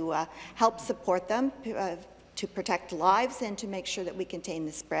there to help support them, to protect lives and to make sure that we contain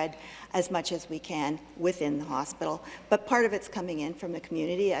the spread as much as we can within the hospital. But part of it's coming in from the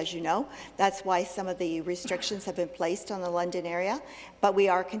community, as you know. That's why some of the restrictions have been placed on the London area, but we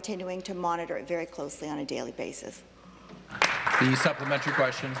are continuing to monitor it very closely on a daily basis. The supplementary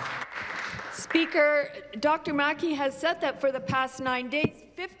question. Speaker, Dr. Mackey has said that for the past 9 days,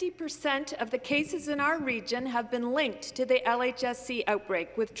 50% of the cases in our region have been linked to the LHSC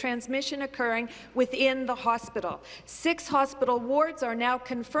outbreak, with transmission occurring within the hospital. 6 hospital wards are now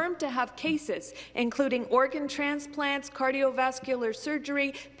confirmed to have cases, including organ transplants, cardiovascular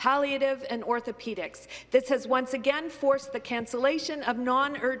surgery, palliative, and orthopedics. This has once again forced the cancellation of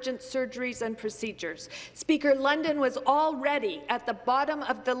non-urgent surgeries and procedures. Speaker, London was already at the bottom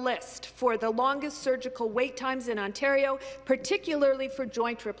of the list for the longest surgical wait times in Ontario, particularly for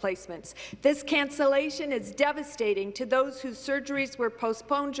joint replacements. This cancellation is devastating to those whose surgeries were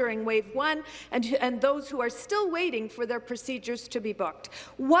postponed during Wave 1 and those who are still waiting for their procedures to be booked.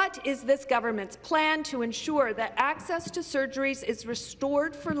 What is this government's plan to ensure that access to surgeries is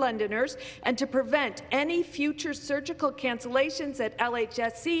restored for Londoners and to prevent any future surgical cancellations at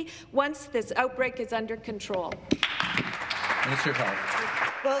LHSC once this outbreak is under control? Minister of Health.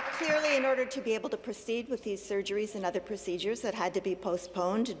 Well, clearly, in order to be able to proceed with these surgeries and other procedures that had to be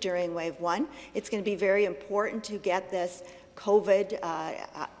postponed during Wave 1, it's going to be very important to get this COVID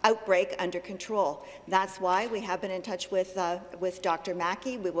outbreak under control. That's why we have been in touch with Dr.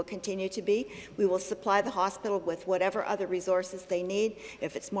 Mackey. We will continue to be. We will supply the hospital with whatever other resources they need.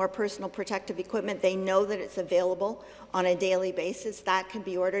 If it's more personal protective equipment, they know that it's available on a daily basis. That can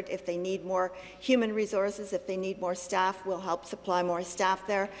be ordered. If they need more human resources, if they need more staff, we'll help supply more staff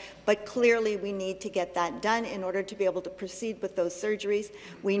there. But clearly, we need to get that done in order to be able to proceed with those surgeries.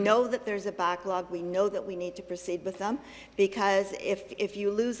 We know that there's a backlog. We know that we need to proceed with them, because if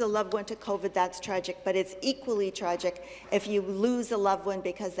you lose a loved one to COVID, that's tragic, but it's equally tragic if you lose a loved one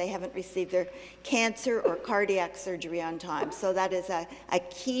because they haven't received their cancer or cardiac surgery on time. So that is a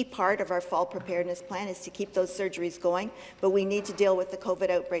key part of our fall preparedness plan, is to keep those surgeries going, but we need to deal with the COVID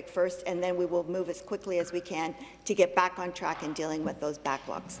outbreak first, and then we will move as quickly as we can to get back on track in dealing with those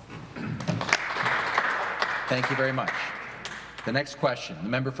backlogs. Thank you very much. The next question, the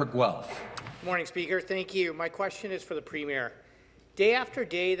member for Guelph. Good morning, Speaker. Thank you. My question is for the Premier. Day after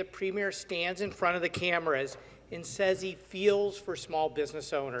day, the Premier stands in front of the cameras and says he feels for small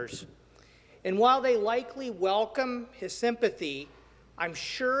business owners. And while they likely welcome his sympathy, I'm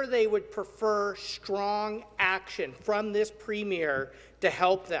sure they would prefer strong action from this Premier to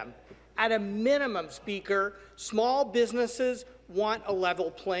help them. At a minimum, Speaker, small businesses want a level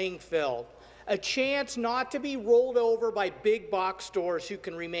playing field, a chance not to be rolled over by big box stores who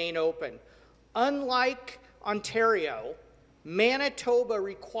can remain open. Unlike Ontario, Manitoba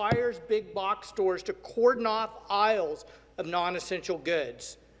requires big box stores to cordon off aisles of non-essential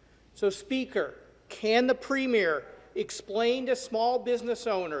goods. So, Speaker, can the Premier explain to small business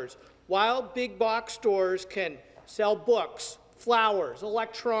owners why big box stores can sell books, flowers,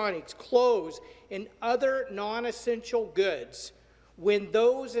 electronics, clothes, and other non-essential goods when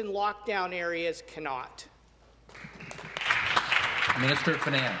those in lockdown areas cannot? Minister of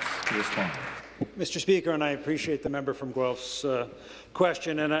Finance to respond. Mr. Speaker, and I appreciate the member from Guelph's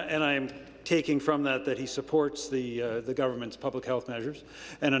question, and I'm taking from that he supports the government's public health measures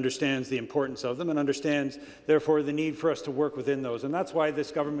and understands the importance of them and understands, therefore, the need for us to work within those. And that's why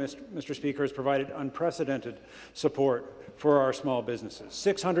this government, Mr. Speaker, has provided unprecedented support for our small businesses.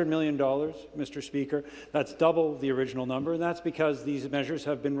 $600 million, Mr. Speaker. That's double the original number, and that's because these measures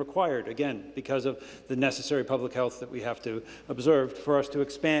have been required, again, because of the necessary public health that we have to observe for us to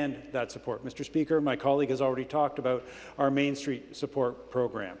expand that support. Mr. Speaker, my colleague has already talked about our Main Street support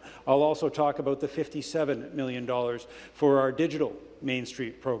program. I'll also talk about the $57 million for our digital Main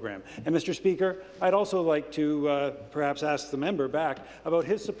Street program. And, Mr. Speaker, I'd also like to perhaps ask the member back about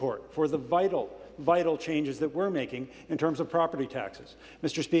his support for the vital vital changes that we're making in terms of property taxes.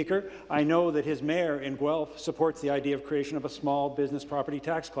 Mr. Speaker, I know that his mayor in Guelph supports the idea of creation of a small business property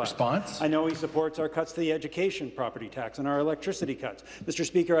tax class. Response? I know he supports our cuts to the education property tax and our electricity cuts. Mr.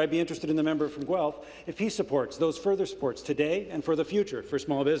 Speaker, I'd be interested in the member from Guelph if he supports those further supports today and for the future for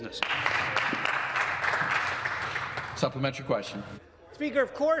small business. Supplementary question. Speaker,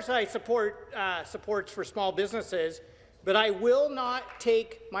 of course I support supports for small businesses, but I will not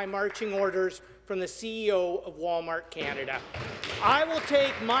take my marching orders from the CEO of Walmart Canada. I will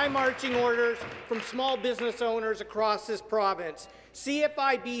take my marching orders from small business owners across this province.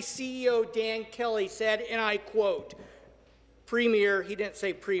 CFIB CEO Dan Kelly said, and I quote, Premier, he didn't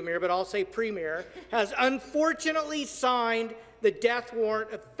say Premier, but I'll say Premier, has unfortunately signed the death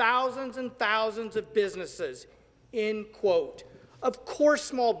warrant of thousands and thousands of businesses, end quote. Of course,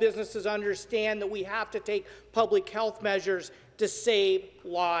 small businesses understand that we have to take public health measures to save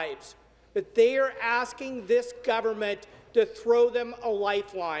lives, but they are asking this government to throw them a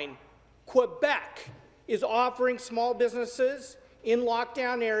lifeline. Quebec is offering small businesses in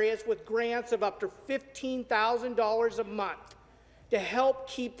lockdown areas with grants of up to $15,000 a month to help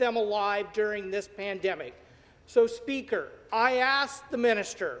keep them alive during this pandemic. So, Speaker, I ask the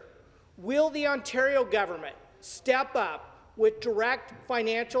minister, will the Ontario government step up with direct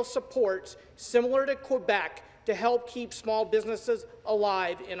financial supports similar to Quebec to help keep small businesses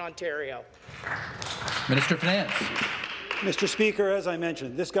alive in Ontario? Minister of Finance. Mr. Speaker, as I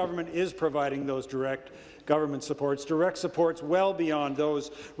mentioned, this government is providing those direct government supports, direct supports well beyond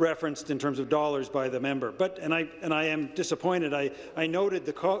those referenced in terms of dollars by the member. And I am disappointed. I noted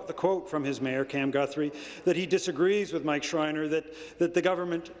the quote from his mayor, Cam Guthrie, that he disagrees with Mike Schreiner, that the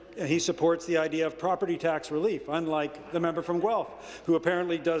government, he supports the idea of property tax relief, unlike the member from Guelph, who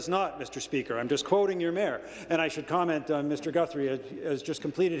apparently does not, Mr. Speaker. I'm just quoting your mayor. And I should comment on Mr. Guthrie has just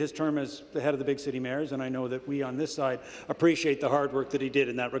completed his term as the head of the Big City Mayors, and I know that we on this side appreciate the hard work that he did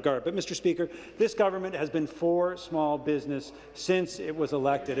in that regard. But, Mr. Speaker, this government has been for small business since it was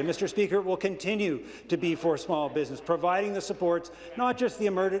elected. And, Mr. Speaker, it will continue to be for small business, providing the supports, not just the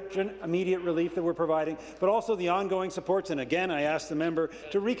immediate relief that we're providing, but also the ongoing supports. And again, I ask the member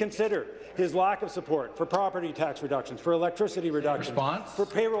to reconsider his lack of support for property tax reductions, for electricity reductions, for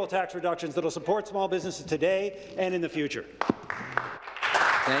payroll tax reductions that will support small businesses today and in the future.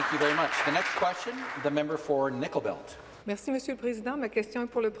 Thank you very much. The next question, the member for Nickel Belt. Merci, Monsieur le Président. Ma question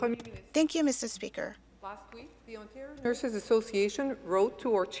est pour le Premier ministre. Thank you, Mr. Speaker. Last week, the Ontario Nurses Association wrote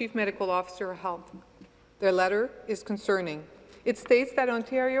to our Chief Medical Officer of Health. Their letter is concerning. It states that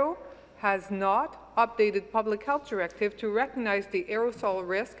Ontario has not updated public health directive to recognize the aerosol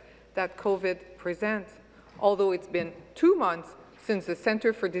risk that COVID presents, although it's been 2 months since the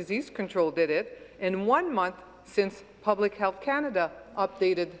Centre for Disease Control did it and 1 month since Public Health Canada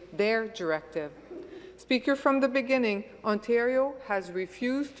updated their directive. Speaker, from the beginning, Ontario has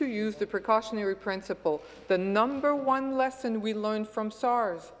refused to use the precautionary principle, the #1 lesson we learned from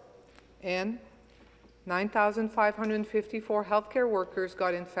SARS. And 9,554 healthcare workers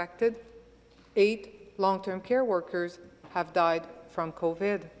got infected. 8 long-term care workers have died from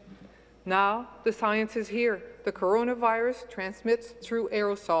COVID. Now the science is here. The coronavirus transmits through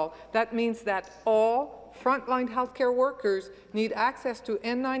aerosol. That means that all frontline healthcare workers need access to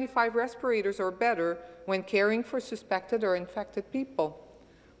N95 respirators or better when caring for suspected or infected people.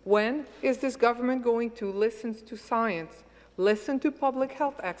 When is this government going to listen to science, listen to public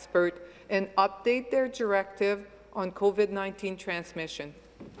health experts, and update their directive on COVID-19 transmission?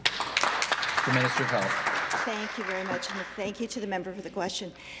 The Minister of Health. Thank you very much, and thank you to the member for the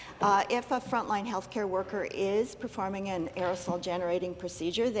question. If a frontline healthcare worker is performing an aerosol-generating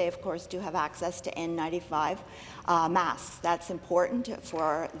procedure, they, of course, do have access to N95 masks. That's important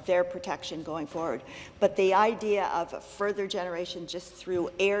for their protection going forward. But the idea of further generation just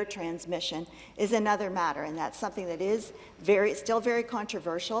through air transmission is another matter, and that's something that is still very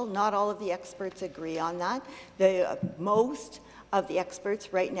controversial. Not all of the experts agree on that. Most of the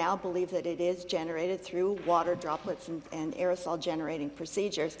experts right now believe that it is generated through water droplets and aerosol-generating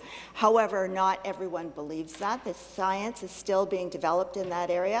procedures. However, not everyone believes that. The science is still being developed in that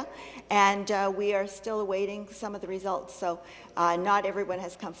area, and we are still awaiting some of the results. So not everyone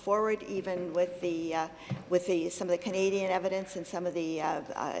has come forward, even with some of the Canadian evidence and some of the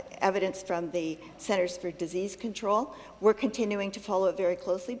evidence from the Centres for Disease Control. We're continuing to follow it very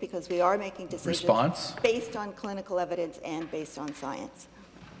closely because we are making decisions based on clinical evidence and based on science.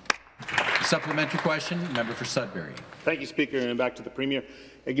 Supplementary question, member for Sudbury. Thank you, Speaker, and back to the Premier.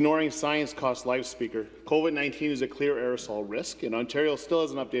 Ignoring science costs lives, Speaker. COVID-19 is a clear aerosol risk, and Ontario still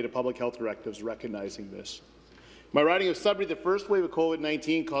hasn't updated public health directives recognizing this. My riding of Sudbury, the first wave of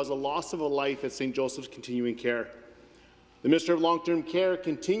COVID-19 caused a loss of a life at St. Joseph's Continuing Care. The Minister of Long-Term Care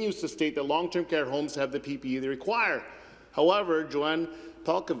continues to state that long-term care homes have the PPE they require. However, Joanne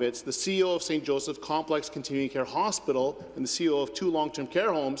Palkovitz, the CEO of St. Joseph Complex Continuing Care Hospital and the CEO of 2 long-term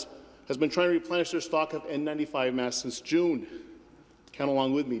care homes, has been trying to replenish their stock of N95 masks since June. Count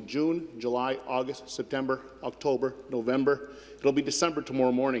along with me: June, July, August, September, October, November. It'll be December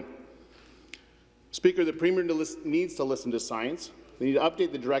tomorrow morning. Speaker, the Premier needs to listen to science. They need to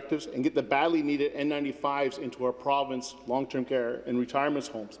update the directives and get the badly needed N95s into our province long-term care and retirement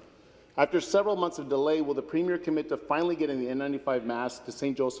homes. After several months of delay, will the Premier commit to finally getting the N95 masks to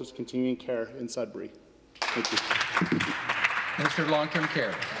St. Joseph's Continuing Care in Sudbury? Thank you. Minister of Long-Term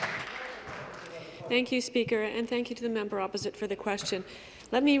Care. Thank you, Speaker, and thank you to the member opposite for the question.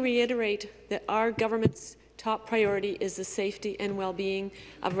 Let me reiterate that our government's top priority is the safety and well-being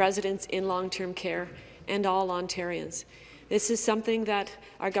of residents in long-term care and all Ontarians. This is something that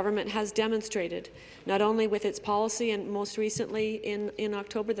our government has demonstrated, not only with its policy and most recently in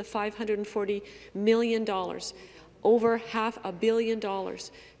October, the $540 million, over $500 million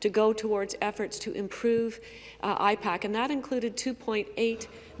to go towards efforts to improve IPAC, and that included $2.8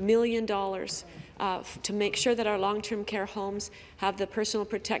 million to make sure that our long-term care homes have the personal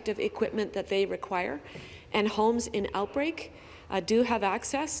protective equipment that they require, and homes in outbreak do have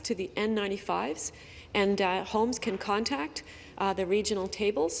access to the N95s, and homes can contact the regional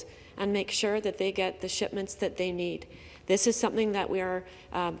tables and make sure that they get the shipments that they need. This is something that we are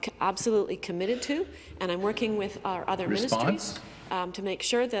absolutely committed to, and I'm working with our other ministries to make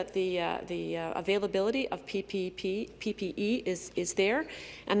sure that the availability of PPE is there,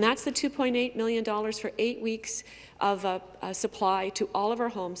 and that's the $2.8 million for 8 weeks of supply to all of our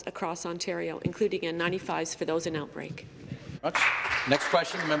homes across Ontario, including N95s for those in outbreak. Next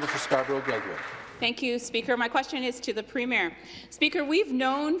question, the member for Scarborough-Guildwood. Thank you, Speaker. My question is to the Premier. Speaker, we've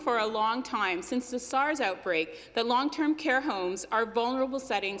known for a long time, since the SARS outbreak, that long-term care homes are vulnerable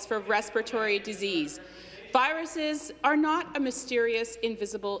settings for respiratory disease. Viruses are not a mysterious,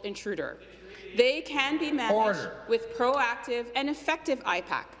 invisible intruder. They can be managed with proactive and effective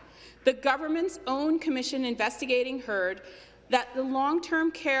IPAC. The government's own commission investigating heard that the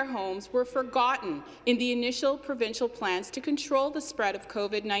long-term care homes were forgotten in the initial provincial plans to control the spread of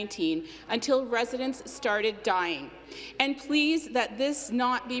COVID-19 until residents started dying. And please that this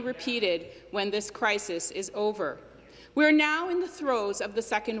not be repeated when this crisis is over. We're now in the throes of the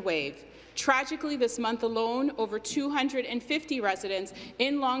second wave. Tragically, this month alone, over 250 residents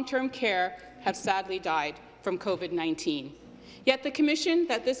in long-term care have sadly died from COVID-19. Yet the commission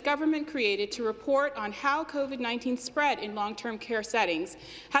that this government created to report on how COVID-19 spread in long-term care settings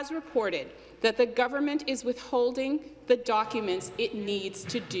has reported that the government is withholding the documents it needs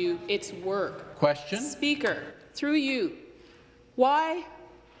to do its work. Question. Speaker, through you, why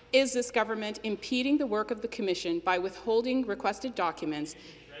is this government impeding the work of the commission by withholding requested documents?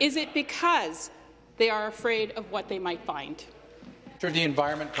 Is it because they are afraid of what they might find? Minister of the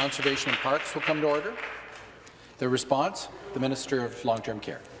Environment, Conservation and Parks will come to order. The response, the Minister of Long-Term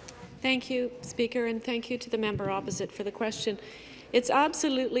Care. Thank you, Speaker, and thank you to the member opposite for the question. It's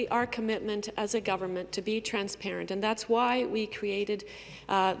absolutely our commitment as a government to be transparent, and that's why we created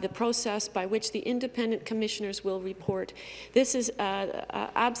the process by which the independent commissioners will report. This is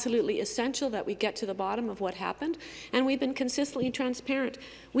absolutely essential that we get to the bottom of what happened, and we've been consistently transparent.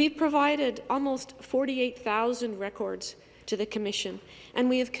 We've provided almost 48,000 records to the Commission, and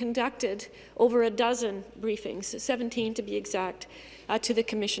we have conducted over a dozen briefings, 17 to be exact, to the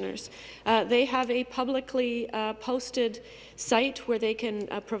Commissioners. They have a publicly posted site where they can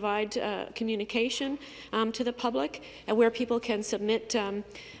provide communication to the public, where people can submit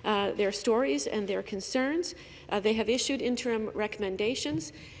their stories and their concerns. They have issued interim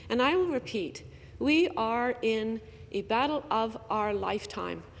recommendations, and I will repeat, we are in a battle of our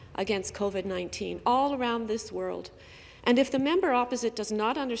lifetime against COVID-19 all around this world. And if the member opposite does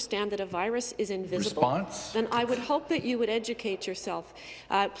not understand that a virus is invisible, then I would hope that you would educate yourself.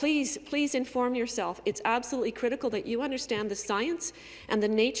 Please inform yourself. It's absolutely critical that you understand the science and the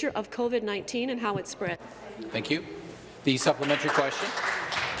nature of COVID-19 and how it spread. Thank you. The supplementary question.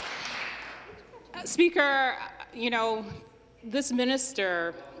 Speaker, you know, this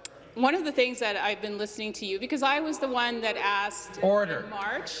minister, one of the things that I've been listening to you, because I was the one that asked in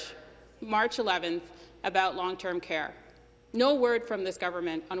March 11th about long-term care. No word from this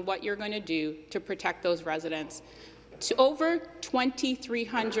government on what you're going to do to protect those residents. Over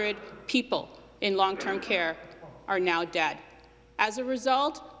 2,300 people in long-term care are now dead as a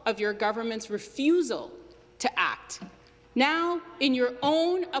result of your government's refusal to act. Now, in your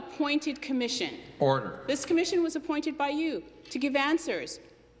own appointed commission, Order. This commission was appointed by you to give answers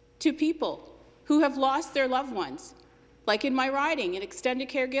to people who have lost their loved ones, like in my riding in Extended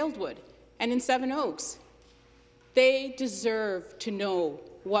Care Guildwood and in Seven Oaks. They deserve to know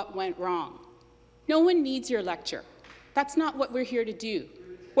what went wrong. No one needs your lecture. That's not what we're here to do.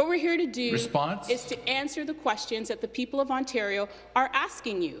 What we're here to do is to answer the questions that the people of Ontario are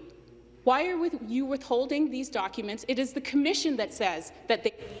asking you. Why are you withholding these documents? It is the commission that says that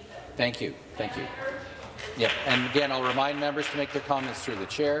they... Thank you. Thank you. Yeah, and again, I'll remind members to make their comments through the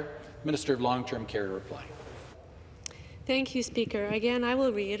chair. Minister of Long-Term Care to reply. Thank you, Speaker. Again, I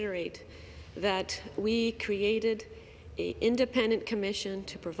will reiterate that we created an independent commission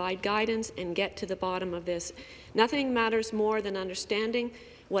to provide guidance and get to the bottom of this. Nothing matters more than understanding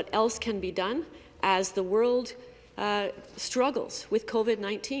what else can be done as the world struggles with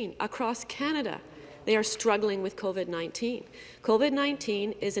COVID-19. Across Canada, they are struggling with COVID-19.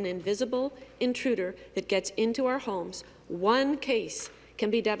 COVID-19 is an invisible intruder that gets into our homes. One case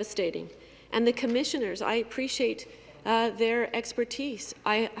can be devastating. And the commissioners, I appreciate their expertise.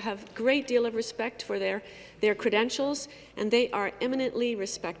 I have a great deal of respect for their credentials, and they are eminently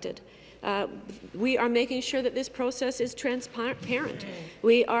respected. We are making sure that this process is transparent.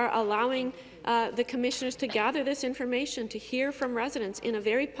 We are allowing the commissioners to gather this information, to hear from residents in a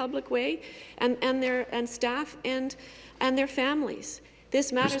very public way, and staff and their families.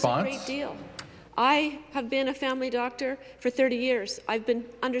 This matters a great deal. I have been a family doctor for 30 years. I've been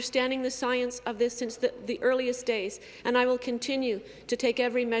understanding the science of this since the earliest days, and I will continue to take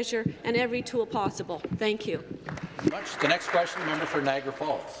every measure and every tool possible. Thank you. The next question, the member for Niagara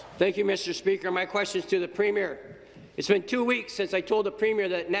Falls. Thank you, Mr. Speaker. My question is to the Premier. It's been 2 weeks since I told the Premier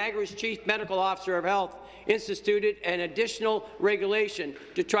that Niagara's Chief Medical Officer of Health instituted an additional regulation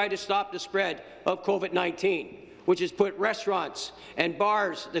to try to stop the spread of COVID-19, which has put restaurants and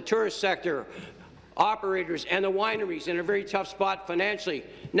bars, the tourist sector, operators and the wineries in a very tough spot financially.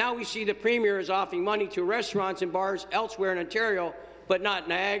 Now we see the Premier is offering money to restaurants and bars elsewhere in Ontario, but not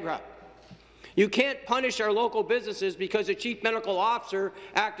Niagara. You can't punish our local businesses because the Chief Medical Officer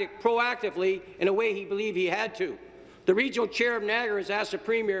acted proactively in a way he believed he had to. The regional chair of Niagara has asked the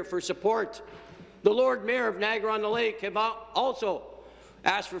Premier for support. The Lord Mayor of Niagara-on-the-Lake have also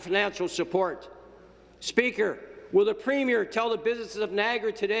asked for financial support. Speaker, will the Premier tell the businesses of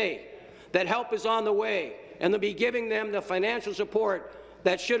Niagara today that help is on the way, and they'll be giving them the financial support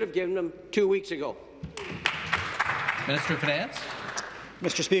that should have given them 2 weeks ago? Minister of Finance.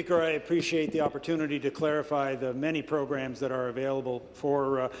 Mr. Speaker, I appreciate the opportunity to clarify the many programs that are available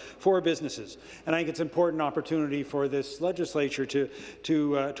for businesses. And I think it's an important opportunity for this legislature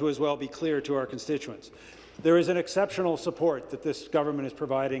to as well be clear to our constituents. There is an exceptional support that this government is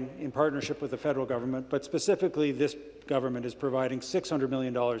providing in partnership with the federal government, but specifically this government is providing $600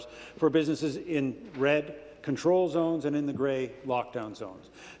 million for businesses in red control zones and in the grey lockdown zones.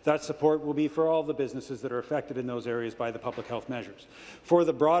 That support will be for all the businesses that are affected in those areas by the public health measures. For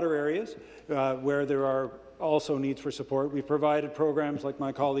the broader areas where there are also needs for support, we've provided programs like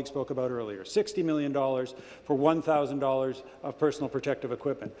my colleague spoke about earlier, $60 million for $1,000 of personal protective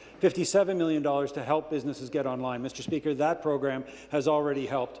equipment, $57 million to help businesses get online. Mr. Speaker, that program has already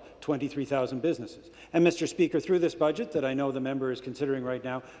helped 23,000 businesses. And Mr. Speaker, through this budget that I know the member is considering right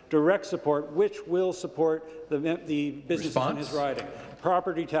now, direct support, which will support the businesses in his riding.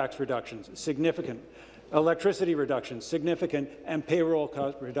 Property tax reductions, significant. Electricity reductions, significant, and payroll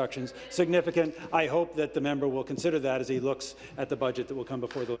cost reductions, significant. I hope that the member will consider that as he looks at the budget that will come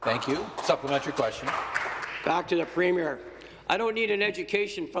before the— Thank you. Supplementary question. Back to the Premier. I don't need an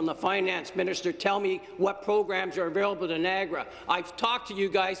education from the Finance Minister. Tell me what programs are available to Niagara. I've talked to you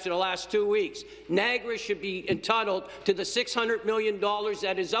guys for the last 2 weeks. Niagara should be entitled to the $600 million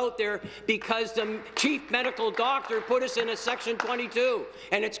that is out there because the chief medical doctor put us in a Section 22,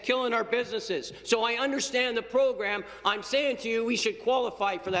 and it's killing our businesses. So I understand the program. I'm saying to you we should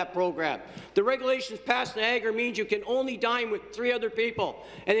qualify for that program. The regulations passed Niagara means you can only dine with 3 other people,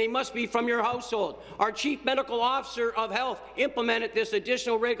 and they must be from your household. Our Chief Medical Officer of Health implemented this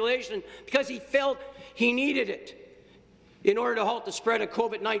additional regulation because he felt he needed it in order to halt the spread of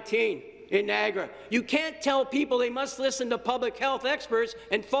COVID-19 in Niagara. You can't tell people they must listen to public health experts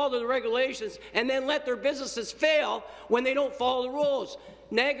and follow the regulations and then let their businesses fail when they don't follow the rules.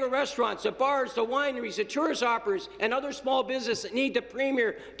 Niagara restaurants, the bars, the wineries, the tourist operators, and other small businesses need the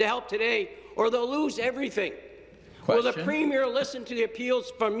Premier to help today, or they'll lose everything. Will the Premier listen to the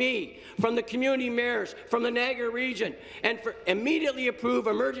appeals from me, from the community mayors, from the Niagara region, and immediately approve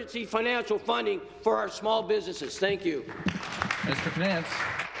emergency financial funding for our small businesses? Thank you. Mr. Finance.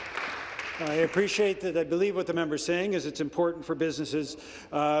 I appreciate that. I believe what the member is saying is it's important for businesses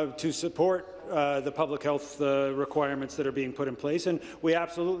to support the public health requirements that are being put in place, and we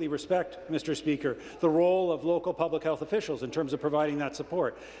absolutely respect, Mr. Speaker, the role of local public health officials in terms of providing that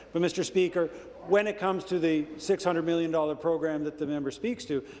support. But, Mr. Speaker, when it comes to the $600 million program that the member speaks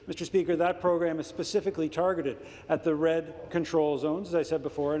to, Mr. Speaker, that program is specifically targeted at the red control zones, as I said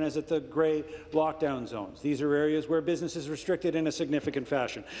before, and as at the grey lockdown zones. These are areas where business is restricted in a significant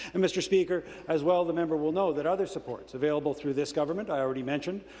fashion. And, Mr. Speaker, as well, the member will know that other supports available through this government, I already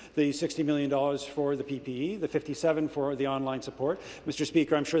mentioned the $60 million for the PPE, the $57 for the online support. Mr.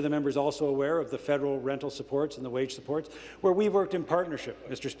 Speaker, I'm sure the member is also aware of the federal rental supports and the wage supports, where we worked in partnership,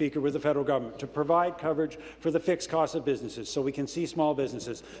 Mr. Speaker, with the federal government to provide coverage for the fixed costs of businesses so we can see small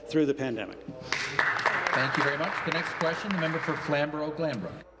businesses through the pandemic. Thank you very much. The next question, the member for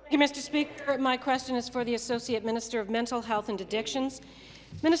Flamborough-Glanbrook. Thank you, Mr. Speaker. My question is for the Associate Minister of Mental Health and Addictions.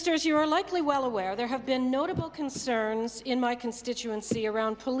 Minister, as you are likely well aware, there have been notable concerns in my constituency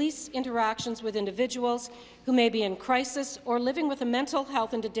around police interactions with individuals who may be in crisis or living with a mental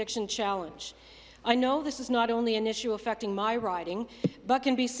health and addiction challenge. I know this is not only an issue affecting my riding, but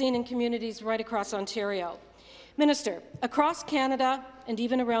can be seen in communities right across Ontario. Minister, across Canada and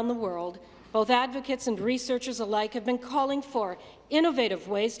even around the world, both advocates and researchers alike have been calling for innovative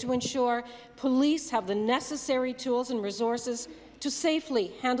ways to ensure police have the necessary tools and resources to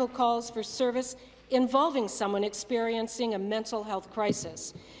safely handle calls for service involving someone experiencing a mental health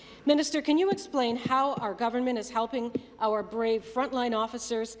crisis. Minister, can you explain how our government is helping our brave frontline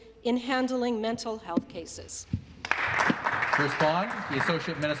officers in handling mental health cases? To respond, the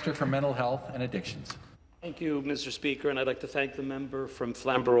Associate Minister for Mental Health and Addictions. Thank you, Mr. Speaker, and I'd like to thank the member from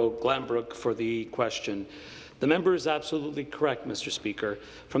Flamborough-Glanbrook for the question. The member is absolutely correct, Mr. Speaker.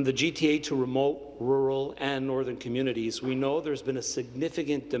 From the GTA to remote, rural and northern communities, we know there's been a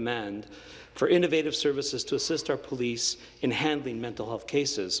significant demand for innovative services to assist our police in handling mental health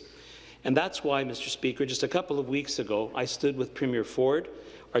cases. And that's why, Mr. Speaker, just a couple of weeks ago, I stood with Premier Ford,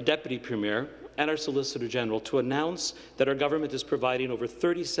 our Deputy Premier, and our Solicitor General to announce that our government is providing over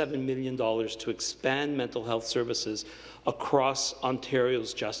 $37 million to expand mental health services across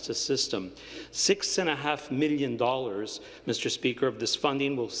Ontario's justice system. $6.5 million, Mr. Speaker, of this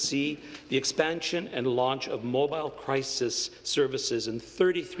funding will see the expansion and launch of mobile crisis services in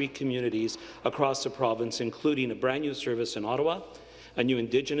 33 communities across the province, including a brand new service in Ottawa, a new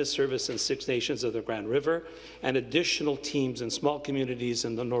Indigenous service in 6 nations of the Grand River, and additional teams in small communities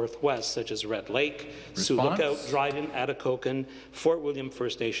in the Northwest, such as Red Lake, Sioux Lookout, Dryden, Atikokan, Fort William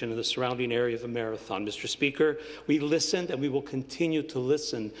First Nation, and the surrounding area of the Marathon. Mr. Speaker, we listened and we will continue to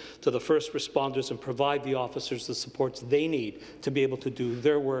listen to the first responders and provide the officers the supports they need to be able to do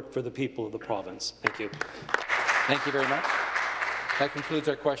their work for the people of the province. Thank you. Thank you very much. That concludes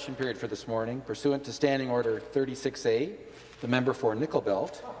our question period for this morning. Pursuant to Standing Order 36A, the member for Nickel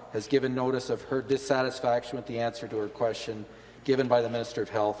Belt has given notice of her dissatisfaction with the answer to her question given by the Minister of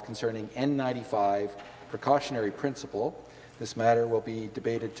Health concerning N95 precautionary principle. This matter will be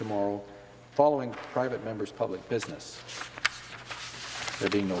debated tomorrow following private members' public business. There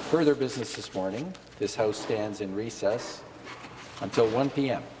being no further business this morning, this House stands in recess until 1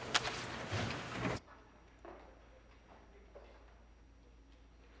 p.m.